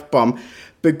use the F-bomb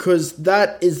because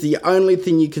that is the only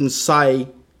thing you can say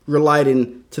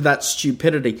relating to that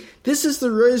stupidity. This is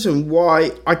the reason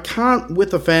why I can't,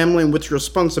 with a family and with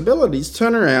responsibilities,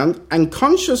 turn around and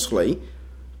consciously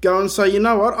go and say, you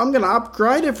know what, I'm going to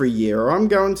upgrade every year, or I'm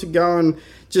going to go and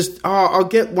just, I'll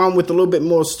get one with a little bit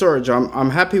more storage.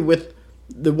 I'm happy with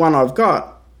the one I've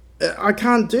got. I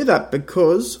can't do that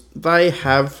because they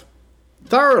have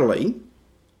thoroughly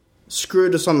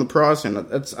screwed us on the pricing.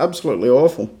 It's absolutely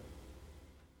awful.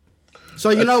 So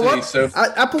you know what?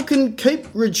 Apple can keep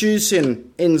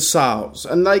reducing in sales,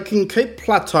 and they can keep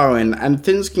plateauing, and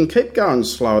things can keep going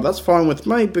slower. That's fine with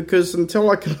me, because until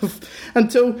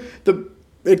the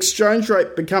exchange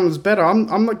rate becomes better,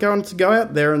 I'm not going to go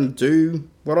out there and do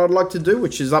what I'd like to do,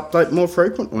 which is update more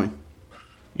frequently.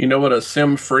 You know what a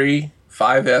SIM-free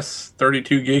 5S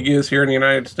 32 gig is here in the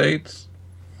United States?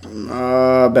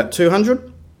 About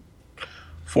 $200.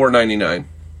 $499.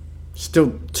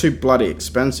 Still too bloody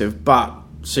expensive, but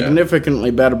significantly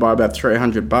better by about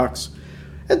 $300.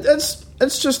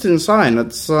 It's just insane.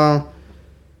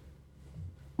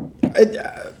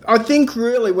 I think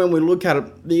really when we look at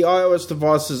it, the iOS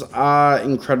devices are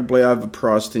incredibly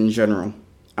overpriced in general.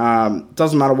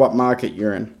 Doesn't matter what market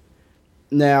you're in.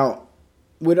 Now,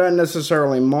 we don't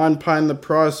necessarily mind paying the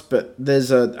price, but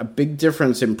there's a big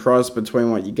difference in price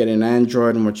between what you get in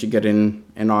Android and what you get in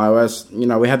iOS. You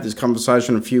know, we had this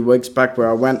conversation a few weeks back where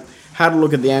I had a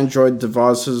look at the Android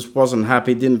devices, wasn't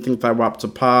happy, didn't think they were up to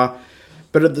par.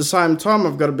 But at the same time,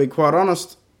 I've got to be quite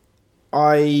honest,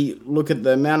 I look at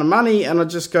the amount of money and I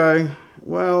just go,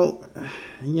 well,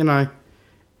 you know,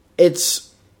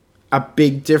 it's a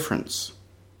big difference.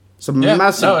 It's a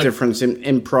massive difference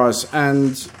in price,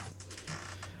 and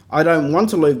I don't want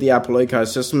to leave the Apple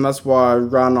ecosystem. That's why I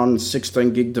run on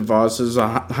 16 gig devices,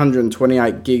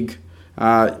 128 gig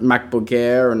MacBook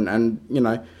Air, and you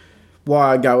know,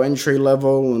 why I go entry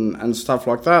level and stuff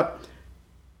like that.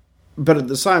 But at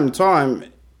the same time,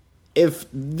 if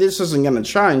this isn't going to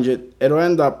change, it'll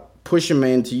end up pushing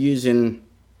me into using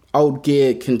old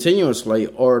gear continuously,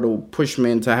 or it'll push me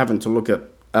into having to look at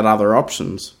other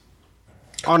options.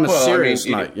 On a serious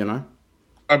note, you know.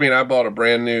 I mean, I bought a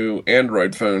brand new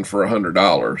Android phone for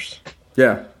 $100.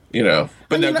 Yeah. You know,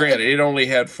 but now granted, it only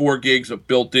had 4 gigs of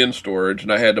built-in storage,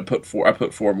 and I had to put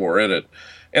 4 more in it.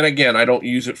 And again, I don't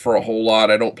use it for a whole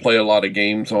lot. I don't play a lot of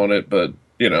games on it, but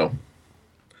you know,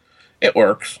 it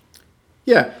works.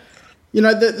 Yeah. You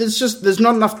know, there's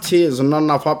not enough tiers and not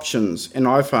enough options in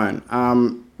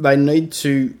iPhone. They need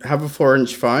to have a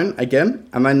 4-inch phone again,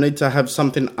 and they need to have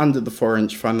something under the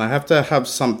 4-inch phone. They have to have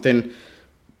something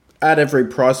at every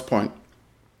price point,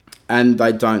 and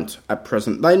they don't at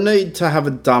present. They need to have a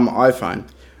dumb iPhone,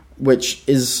 which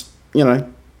is, you know,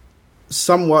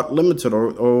 somewhat limited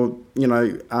or you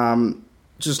know,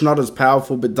 just not as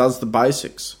powerful, but does the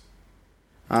basics.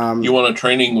 You want a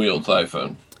training wheels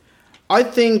iPhone? I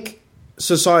think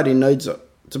society needs it,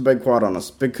 to be quite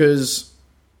honest, because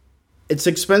it's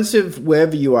expensive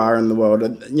wherever you are in the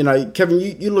world. You know, Kevin,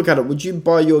 you look at it. Would you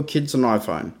buy your kids an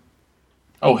iPhone?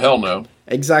 Oh, hell no.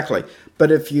 Exactly. But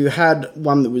if you had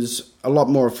one that was a lot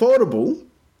more affordable,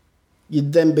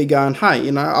 you'd then be going, hey,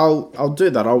 you know, I'll do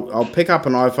that. I'll pick up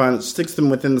an iPhone. It sticks them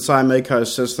within the same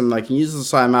ecosystem. They can use the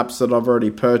same apps that I've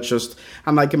already purchased,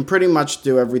 and they can pretty much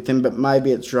do everything, but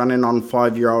maybe it's running on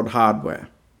 5-year-old hardware.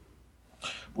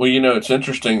 Well, you know, it's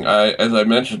interesting. As I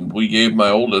mentioned, we gave my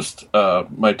oldest,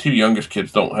 my 2 youngest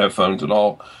kids don't have phones at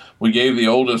all. We gave the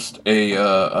oldest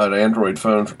an Android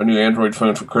phone, a new Android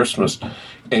phone for Christmas,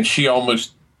 and she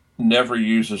almost never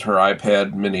uses her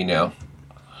iPad Mini now.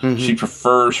 Mm-hmm. She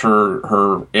prefers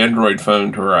her Android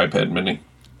phone to her iPad Mini.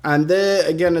 And there,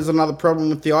 again, is another problem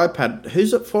with the iPad.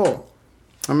 Who's it for?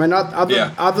 I mean,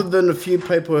 other than a few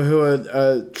people who are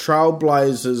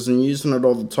trailblazers and using it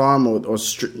all the time, or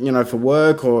you know, for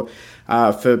work, or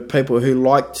for people who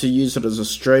like to use it as a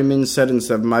streaming set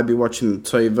instead of maybe watching the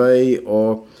TV,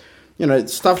 or you know,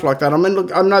 stuff like that. I mean,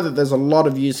 look, I know that there's a lot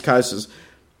of use cases,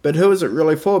 but who is it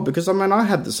really for? Because I mean, I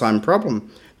had the same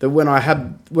problem that when I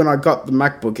got the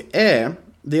MacBook Air,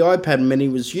 the iPad Mini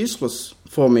was useless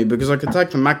for me because I could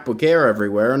take the MacBook Air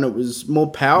everywhere and it was more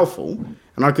powerful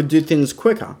and I could do things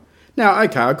quicker. Now,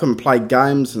 okay, I couldn't play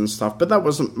games and stuff, but that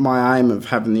wasn't my aim of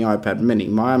having the iPad Mini.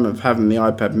 My aim of having the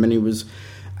iPad Mini was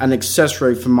an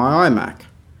accessory for my iMac,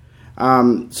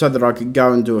 so that I could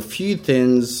go and do a few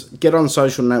things, get on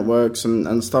social networks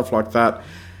and stuff like that.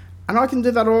 And I can do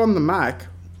that all on the Mac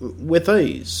with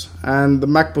ease. And the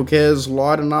MacBook Air is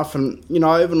light enough. And, you know,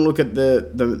 I even look at the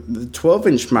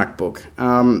 12-inch MacBook.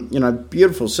 You know,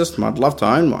 beautiful system. I'd love to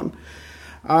own one.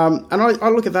 And I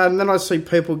look at that and then I see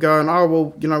people going, oh,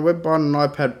 well, you know, we're buying an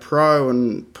iPad Pro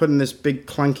and putting this big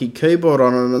clunky keyboard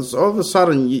on it. And it's, all of a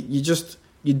sudden,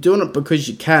 you're doing it because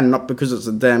you can, not because it's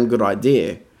a damn good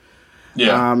idea.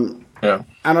 Yeah. Yeah.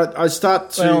 And I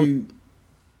start to...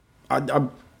 I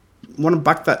want to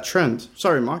buck that trend.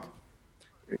 Sorry, Mike.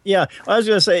 Yeah, I was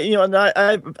going to say, you know, and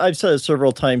I've said it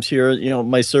several times here, you know,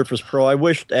 my Surface Pro, I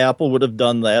wished Apple would have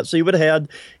done that. So you would have had,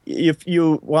 if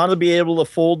you want to be able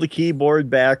to fold the keyboard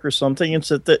back or something and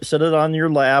set it on your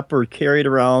lap or carry it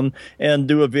around and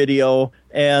do a video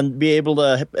and be able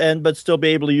to, but still be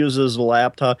able to use it as a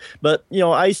laptop. But, you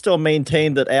know, I still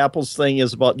maintain that Apple's thing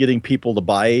is about getting people to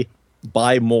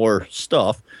buy more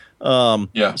stuff.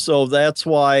 So that's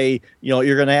why, you know,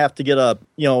 you're going to have to get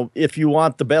you know, if you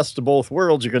want the best of both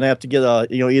worlds, you're going to have to get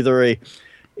either a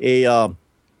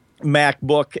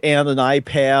MacBook and an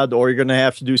iPad, or you're going to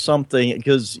have to do something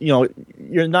because, you know,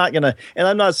 you're not going to, and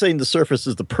I'm not saying the Surface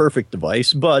is the perfect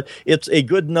device, but it's a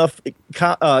good enough,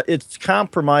 it's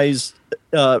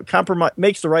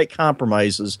makes the right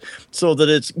compromises so that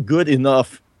it's good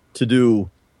enough to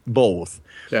do both.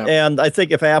 Yeah. And I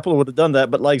think if Apple would have done that,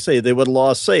 but like I say, they would have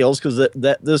lost sales because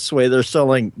that this way they're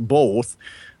selling both.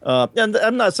 And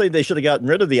I'm not saying they should have gotten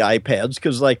rid of the iPads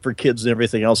because, like, for kids and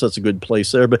everything else, that's a good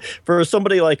place there. But for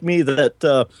somebody like me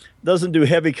that doesn't do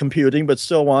heavy computing but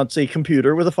still wants a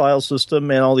computer with a file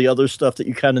system and all the other stuff that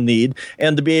you kind of need,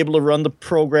 and to be able to run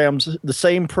the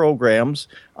same programs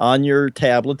on your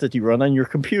tablet that you run on your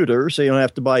computer, so you don't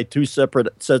have to buy two separate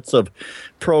sets of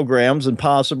programs, and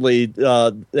possibly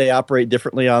they operate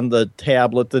differently on the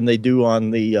tablet than they do on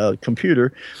the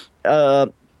computer.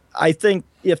 I think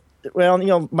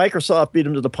Microsoft beat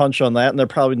them to the punch on that, and they're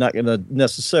probably not going to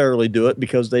necessarily do it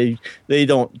because they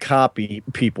don't copy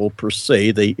people per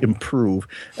se; they improve.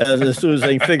 And as soon as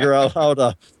they figure out how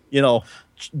to,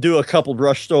 do a couple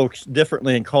brush strokes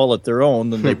differently and call it their own,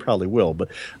 then they probably will. But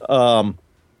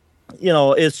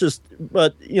it's just,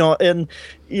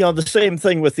 the same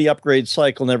thing with the upgrade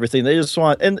cycle and everything. They just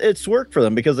want, and it's worked for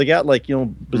them because they got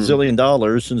bazillion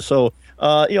dollars, and so.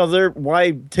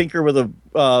 Why tinker with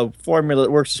a formula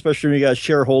that works, especially when you got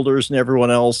shareholders and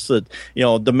everyone else that,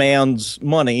 demands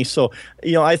money. So,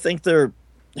 I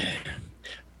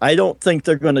don't think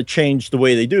they're going to change the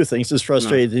way they do things, as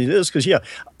frustrating as it is. Because,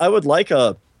 I would like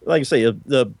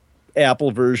the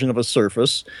Apple version of a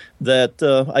Surface that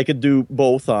I could do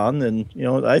both on. And,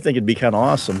 I think it'd be kind of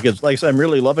awesome because, like I said, I'm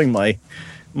really loving my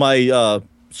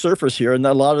Surface here. And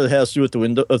a lot of it has to do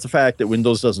with the fact that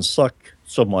Windows doesn't suck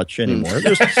so much anymore.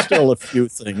 There's still a few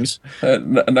things.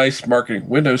 Nice marketing.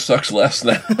 Windows sucks less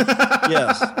now.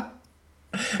 Yes.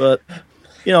 But,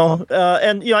 I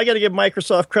got to give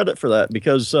Microsoft credit for that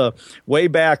because way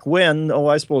back when,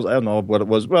 I don't know what it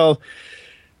was. Well,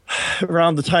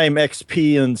 around the time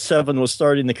XP and 7 was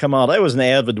starting to come out, I was an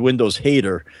avid Windows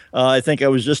hater. I think I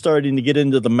was just starting to get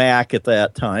into the Mac at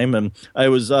that time, and I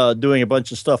was doing a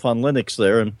bunch of stuff on Linux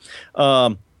there. And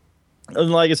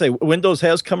like I say, Windows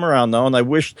has come around now, and I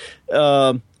wish, they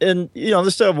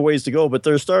still have a ways to go, but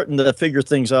they're starting to figure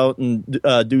things out and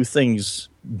do things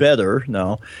better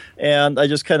now. And I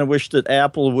just kind of wish that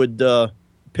Apple would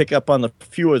pick up on a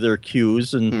few of their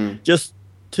cues and just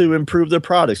to improve their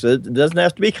products. It doesn't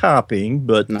have to be copying,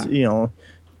 but,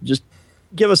 just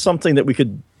give us something that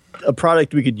a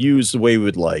product we could use the way we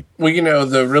would like. Well,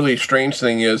 the really strange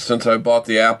thing is, since I bought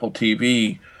the Apple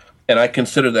TV, and I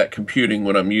consider that computing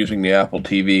when I'm using the Apple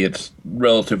TV. It's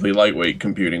relatively lightweight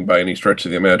computing by any stretch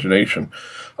of the imagination.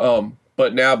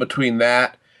 But now between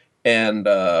that and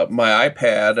my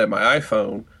iPad and my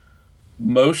iPhone,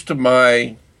 most of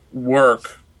my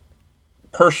work,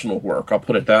 personal work, I'll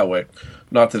put it that way,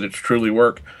 not that it's truly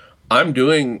work, I'm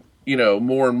doing,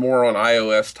 more and more on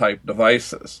iOS-type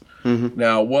devices. Mm-hmm.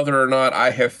 Now, whether or not I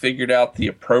have figured out the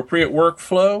appropriate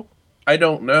workflow, I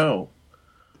don't know.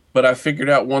 But I figured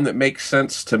out one that makes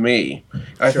sense to me.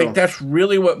 I think that's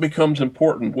really what becomes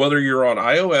important, whether you're on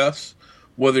iOS,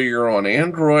 whether you're on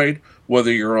Android,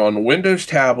 whether you're on a Windows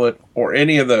tablet, or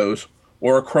any of those,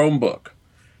 or a Chromebook.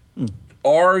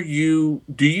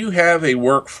 Do you have a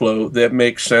workflow that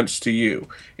makes sense to you?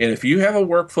 And if you have a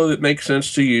workflow that makes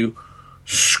sense to you,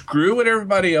 screw what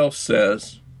everybody else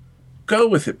says. Go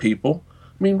with it, people.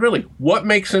 I mean, really, what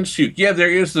makes sense to you? Yeah,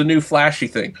 there is the new flashy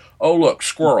thing. Oh, look,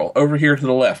 squirrel over here to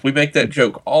the left. We make that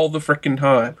joke all the frickin'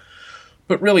 time.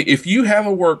 But really, if you have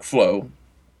a workflow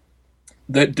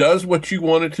that does what you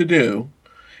want it to do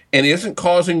and isn't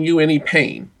causing you any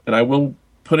pain, and I will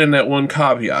put in that one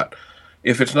caveat,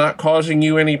 if it's not causing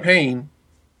you any pain,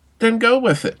 then go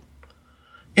with it.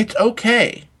 It's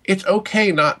okay. It's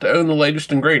okay not to own the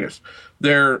latest and greatest.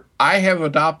 I have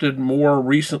adopted more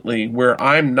recently where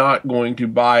I'm not going to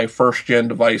buy first-gen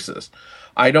devices.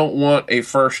 I don't want a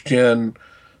first-gen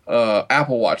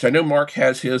Apple Watch. I know Mark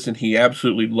has his, and he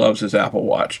absolutely loves his Apple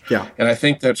Watch. Yeah. And I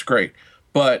think that's great.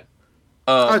 But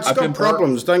it's got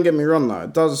problems. Don't get me wrong, though.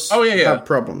 It does have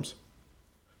problems.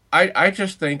 I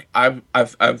just think I've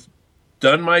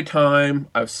done my time.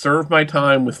 I've served my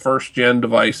time with first-gen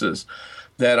devices.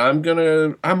 That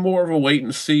I'm more of a wait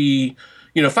and see.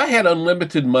 If I had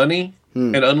unlimited money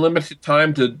and unlimited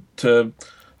time to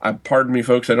pardon me,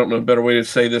 folks, I don't know a better way to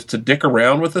say this, to dick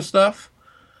around with this stuff,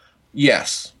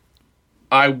 yes,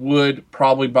 I would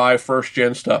probably buy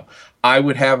first-gen stuff. I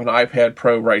would have an iPad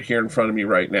Pro right here in front of me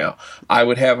right now. I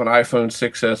would have an iPhone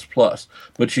 6S Plus.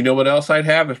 But you know what else I'd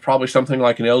have? It's probably something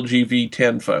like an LG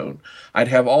V10 phone. I'd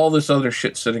have all this other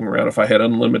shit sitting around if I had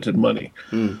unlimited money.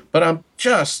 But I'm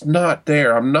just not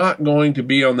there. I'm not going to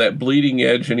be on that bleeding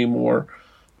edge anymore.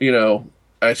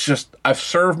 It's just, I've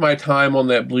served my time on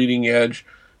that bleeding edge,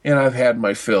 and I've had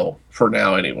my fill for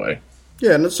now anyway.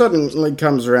 Yeah, and it certainly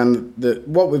comes around that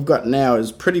what we've got now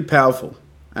is pretty powerful.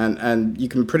 And you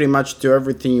can pretty much do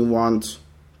everything you want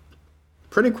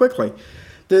pretty quickly.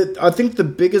 I think the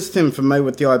biggest thing for me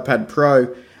with the iPad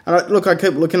Pro, And I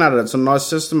keep looking at it. It's a nice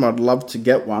system. I'd love to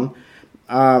get one.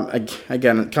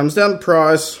 Again, it comes down to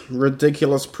price,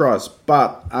 ridiculous price.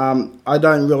 But I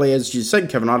don't really, as you said,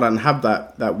 Kevin, I don't have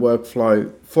that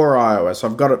workflow for iOS.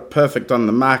 I've got it perfect on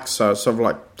the Mac, so sort of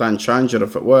like don't change it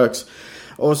if it works.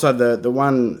 Also, the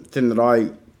one thing that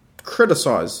I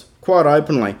criticize quite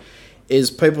openly is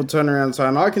people turn around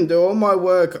saying, I can do all my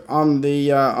work on the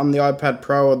iPad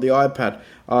Pro or the iPad,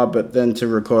 but then to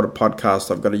record a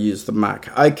podcast, I've got to use the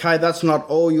Mac. Okay, that's not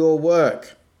all your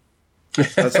work.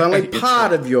 That's only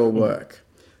part of your work.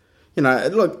 You know,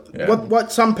 look,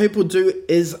 what some people do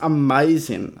is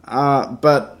amazing,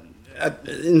 but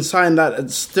in saying that,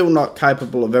 it's still not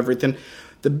capable of everything.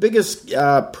 The biggest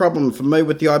problem for me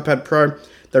with the iPad Pro,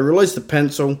 they released the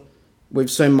Pencil.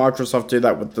 We've seen Microsoft do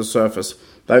that with the Surface.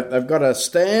 They've got a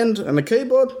stand and a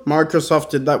keyboard. Microsoft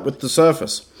did that with the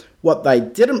Surface. What they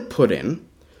didn't put in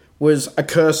was a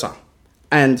cursor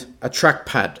and a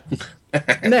trackpad.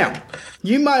 Now,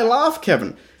 you may laugh,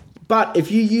 Kevin, but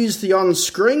if you use the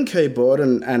on-screen keyboard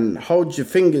and hold your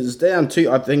fingers down,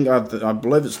 I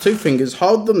believe it's 2 fingers,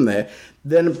 hold them there,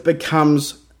 then it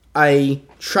becomes a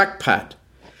trackpad.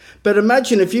 But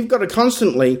imagine if you've got to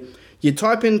constantly... You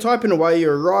typing away,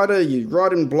 you're a writer, you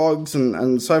write in blogs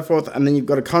and so forth, and then you've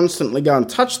got to constantly go and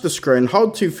touch the screen,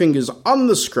 hold 2 fingers on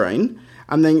the screen,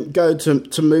 and then go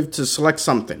to move to select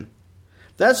something.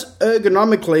 That's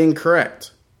ergonomically incorrect.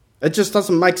 It just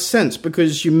doesn't make sense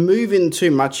because you move in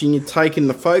too much and you're taking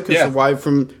the focus away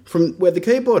from where the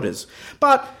keyboard is.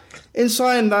 But in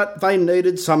saying that, they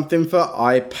needed something for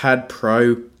iPad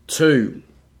Pro 2.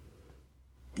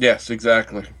 Yes,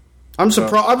 exactly. I'm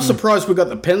surprised we got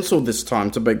the Pencil this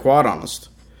time, to be quite honest.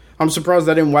 I'm surprised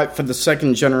they didn't wait for the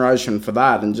second generation for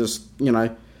that and just, you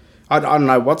know, I don't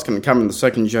know what's going to come in the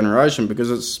second generation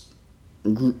because it's,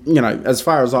 you know, as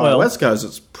far as iOS goes,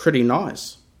 it's pretty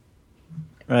nice.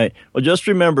 Right. Well, just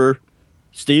remember,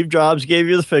 Steve Jobs gave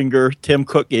you the finger, Tim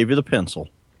Cook gave you the pencil.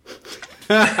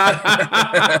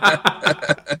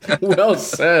 Well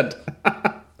said.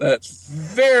 That's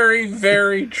very,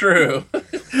 very true.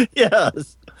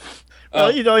 Yes.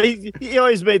 Well, you know, he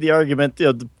always made the argument, you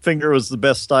know, the finger was the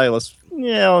best stylus,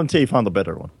 until you found a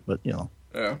better one. But, you know.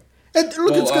 Yeah. It's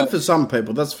good for some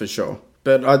people, that's for sure.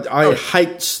 But I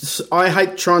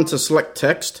hate trying to select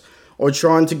text or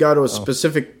trying to go to a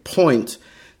specific point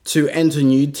to enter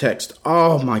new text.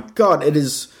 Oh, my God, it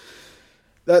is...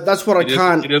 That's what I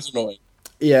can't... It is annoying.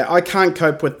 Yeah, I can't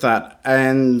cope with that.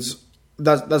 And...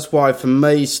 That's why, for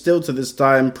me, still to this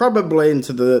day, and probably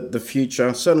into the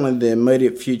future, certainly the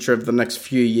immediate future of the next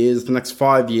few years, the next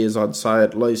 5 years, I'd say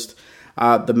at least,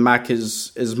 the Mac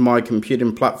is my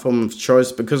computing platform of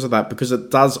choice because of that, because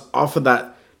it does offer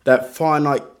that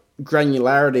finite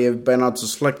granularity of being able to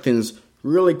select things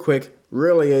really quick,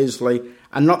 really easily,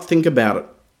 and not think about it.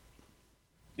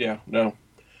 Yeah, no.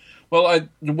 Well,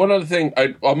 one other thing,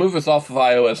 I'll move us off of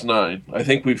iOS 9. I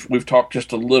think we've talked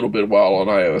just a little bit while on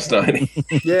iOS 9.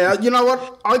 Yeah, you know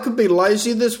what? I could be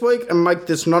lazy this week and make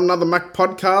this Not Another Mac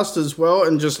podcast as well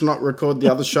and just not record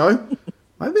the other show.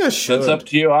 Maybe I should. That's up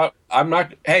to you. I'm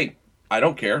not... Hey, I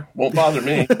don't care. Won't bother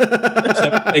me.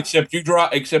 except you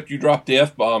drop the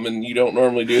F-bomb and you don't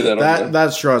normally do that.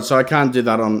 That's right. So I can't do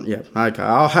that on... Yeah, okay.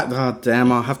 I'll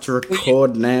have to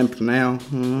record NAMP now.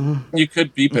 You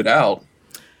could beep it out.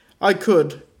 I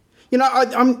could. You know,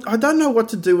 I don't know what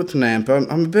to do with NAMP.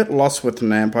 I'm a bit lost with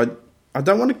NAMP. I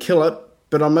don't want to kill it,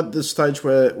 but I'm at this stage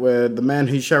where the man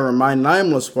who shall remain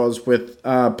nameless was with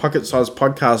Pocket Size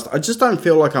Podcast. I just don't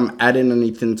feel like I'm adding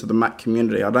anything to the Mac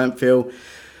community. I don't feel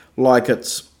like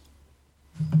it's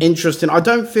interesting. I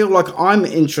don't feel like I'm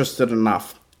interested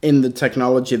enough in the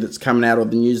technology that's coming out or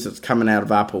the news that's coming out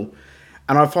of Apple.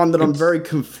 And I find that I'm very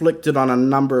conflicted on a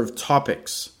number of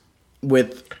topics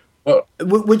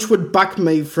which would back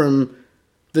me from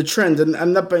the trend.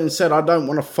 And that being said, I don't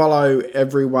want to follow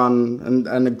everyone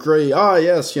and agree, oh,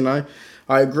 yes, you know,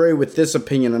 I agree with this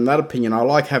opinion and that opinion. I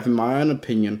like having my own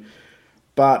opinion.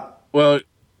 But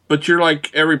you're like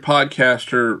every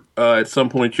podcaster, at some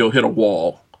point you'll hit a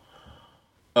wall.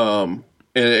 And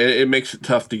it makes it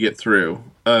tough to get through.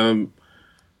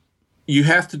 You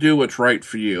have to do what's right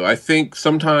for you. I think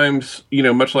sometimes, you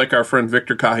know, much like our friend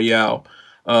Victor Cahill,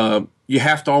 you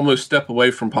have to almost step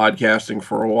away from podcasting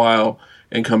for a while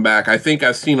and come back. I think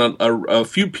I've seen a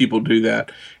few people do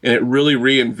that, and it really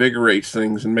reinvigorates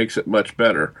things and makes it much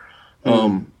better.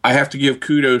 I have to give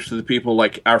kudos to the people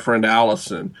like our friend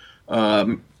Allison,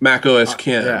 Mac OS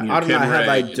Ken. Yeah, I don't know how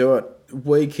they do it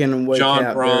week in and week John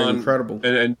out. Braun, they're incredible.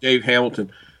 And Dave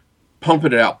Hamilton,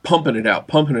 pumping it out.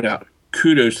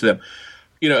 Kudos to them.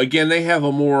 You know, again, they have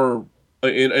a more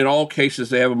in all cases,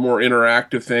 they have a more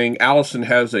interactive thing. Allison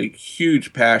has a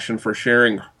huge passion for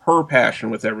sharing her passion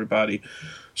with everybody.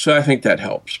 So I think that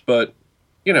helps. But,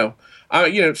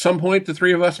 at some point, the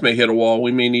three of us may hit a wall.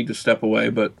 We may need to step away,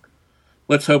 but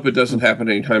let's hope it doesn't happen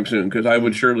anytime soon, because I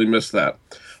would surely miss that.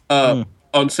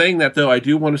 On saying that, though, I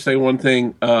do want to say one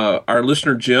thing. Our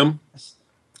listener, Jim,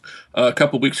 a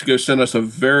couple weeks ago sent us a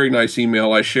very nice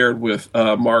email I shared with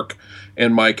Mark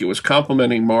and Mike. It was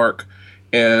complimenting Mark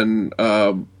and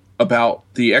about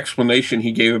the explanation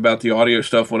he gave about the audio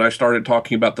stuff when I started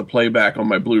talking about the playback on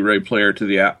my Blu-ray player to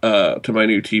my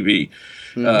new TV.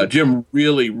 Jim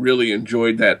really, really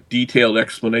enjoyed that detailed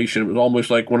explanation. It was almost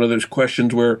like one of those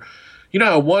questions where,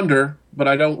 I wonder, but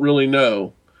I don't really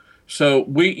know. So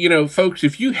folks,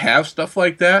 if you have stuff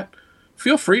like that,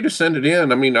 feel free to send it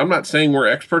in. I mean, I'm not saying we're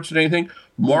experts at anything.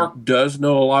 Mark does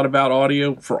know a lot about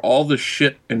audio for all the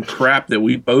shit and crap that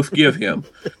we both give him.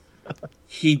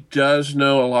 He does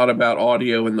know a lot about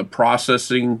audio and the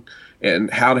processing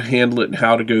and how to handle it and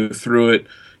how to go through it,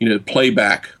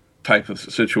 playback type of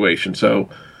situation. So,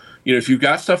 if you've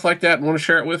got stuff like that and want to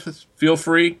share it with us, feel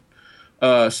free.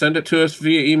 Send it to us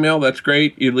via email. That's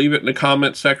great. You leave it in the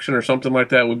comment section or something like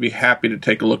that. We'd be happy to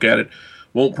take a look at it.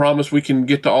 Won't promise we can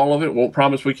get to all of it. Won't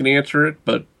promise we can answer it,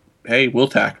 but hey, we'll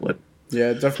tackle it.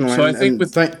 Yeah, definitely. So I think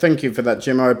thank you for that,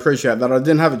 Jim. I appreciate that. I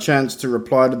didn't have a chance to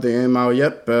reply to the email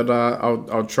yet, but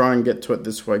I'll try and get to it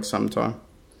this week sometime.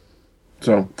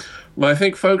 So, I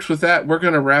think, folks, with that, we're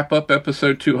going to wrap up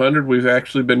episode 200. We've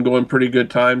actually been going pretty good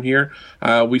time here.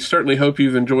 We certainly hope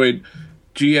you've enjoyed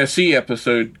GSE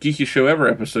episode, Geekiest Show Ever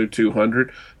episode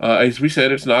 200. As we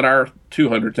said, it's not our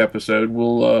 200th episode.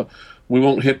 We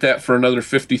won't hit that for another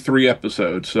 53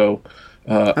 episodes. So,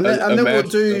 and then we'll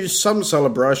do some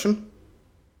celebration.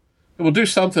 We'll do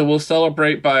something. We'll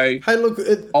celebrate by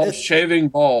shaving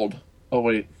bald. Oh,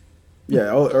 wait.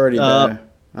 Yeah, already there.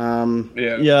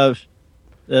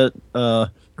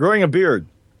 Growing a beard.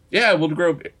 Yeah, we'll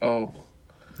grow. Oh.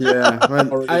 Yeah.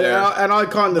 And I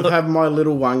kind of have my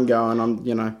little one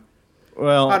going.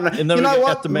 Well, and then you know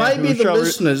what? Maybe the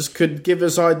listeners could give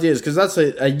us ideas, because that's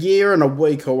a year and a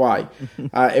week away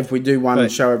if we do one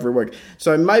show every week.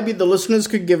 So maybe the listeners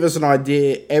could give us an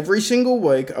idea every single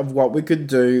week of what we could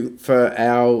do for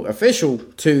our official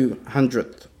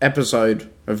 200th episode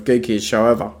of Geekiest Show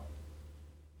Ever.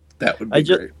 That would be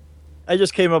great. I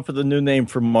just came up with a new name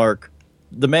for Mark.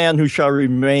 The man who shall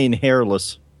remain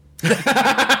hairless.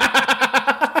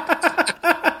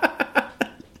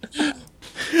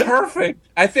 Perfect.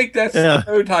 I think that's the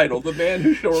show title. The man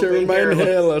who shall remain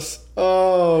hairless.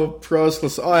 Oh,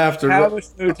 priceless. I have to have a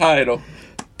show title.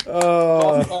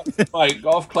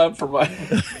 Golf club for Mike.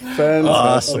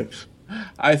 Fantastic.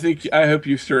 I hope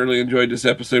you thoroughly enjoyed this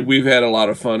episode. We've had a lot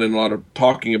of fun and a lot of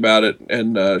talking about it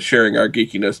and sharing our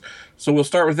geekiness. So we'll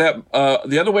start with that.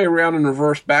 The other way around in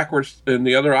reverse, backwards in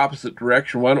the other opposite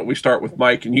direction. Why don't we start with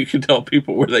Mike, and you can tell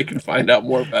people where they can find out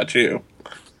more about you.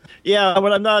 Yeah,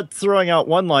 when I'm not throwing out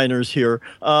one-liners here,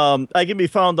 I can be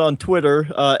found on Twitter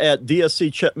at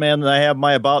DSC Chipman, and I have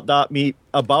my about.me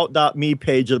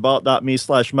page,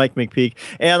 about.me/Mike McPeak.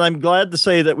 And I'm glad to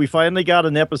say that we finally got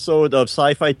an episode of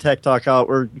Sci-Fi Tech Talk out.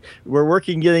 We're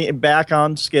working getting it back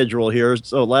on schedule here.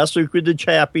 So last week we did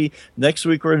Chappie. Next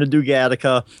week we're going to do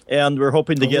Gattaca, and we're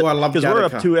hoping to get, because we're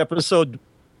up to episode.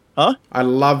 Huh? I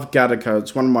love Gattaca.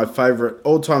 It's one of my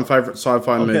all-time favorite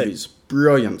sci-fi movies.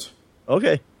 Brilliant.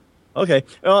 Okay.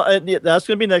 Well, that's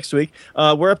going to be next week.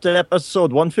 We're up to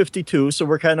episode 152, so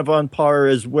we're kind of on par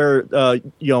as where we're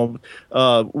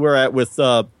at with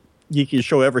Geekiest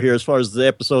Show Ever here as far as the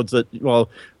episodes that,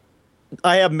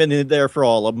 I haven't been in there for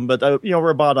all of them, but we're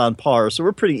about on par, so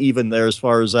we're pretty even there as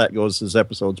far as that goes as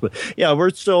episodes. But yeah, we're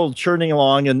still churning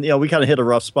along, and we kind of hit a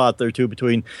rough spot there too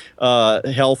between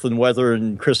health and weather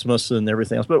and Christmas and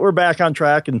everything else. But we're back on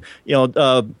track, and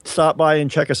stop by and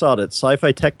check us out at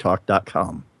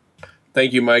sci-fi-tech-talk.com.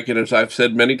 Thank you, Mike. And as I've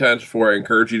said many times before, I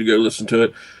encourage you to go listen to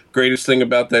it. Greatest thing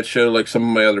about that show, like some of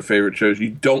my other favorite shows,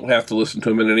 you don't have to listen to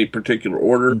them in any particular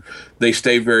order. They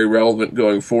stay very relevant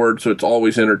going forward, so it's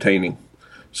always entertaining.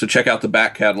 So check out the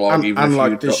back catalog.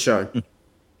 Unlike this show.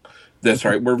 That's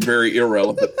right. We're very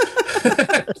irrelevant.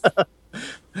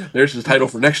 There's the title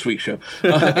for next week's show.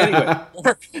 Anyway,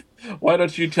 why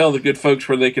don't you tell the good folks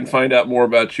where they can find out more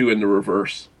about you in the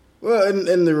reverse? Well,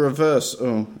 in the reverse,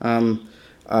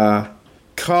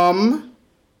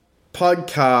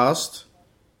 podcast,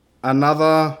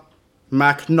 another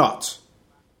Mac not.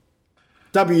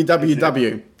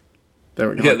 www. There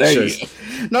we go. Yeah, there you go.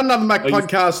 Not another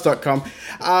MacPodcast.com.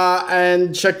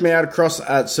 And check me out across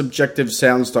at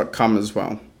subjectivesounds.com as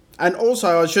well. And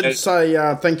also, I should say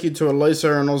thank you to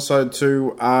Elisa and also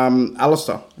to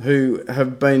Alistair, who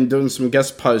have been doing some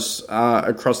guest posts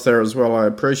across there as well. I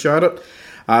appreciate it.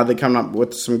 They're coming up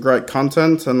with some great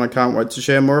content, and I can't wait to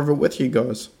share more of it with you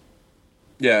guys.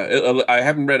 Yeah, I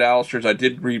haven't read Alistair's. I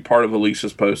did read part of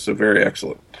Elisa's post, so very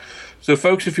excellent. So,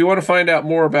 folks, if you want to find out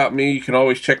more about me, you can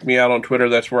always check me out on Twitter.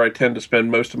 That's where I tend to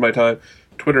spend most of my time.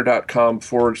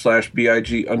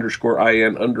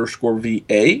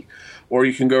 Twitter.com/BIG_IN_VA. Or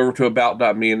you can go over to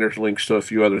about.me, and there's links to a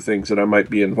few other things that I might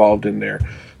be involved in there.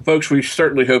 Folks, we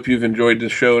certainly hope you've enjoyed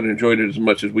this show and enjoyed it as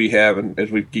much as we have and as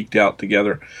we've geeked out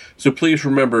together. So please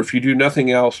remember, if you do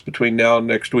nothing else between now and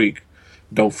next week,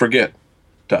 don't forget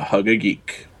to hug a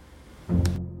geek.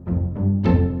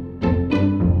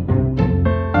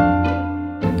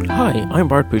 Hi, I'm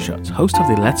Bart Busschots, host of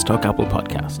the Let's Talk Apple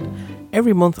podcast.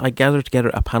 Every month I gather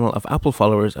together a panel of Apple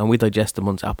followers and we digest the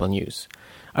month's Apple news.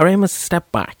 Our aim is to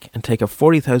step back and take a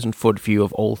 40,000-foot view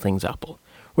of all things Apple.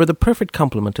 We're the perfect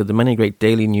complement to the many great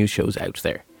daily news shows out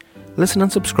there. Listen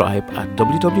and subscribe at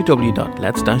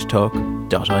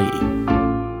www.lets-talk.ie.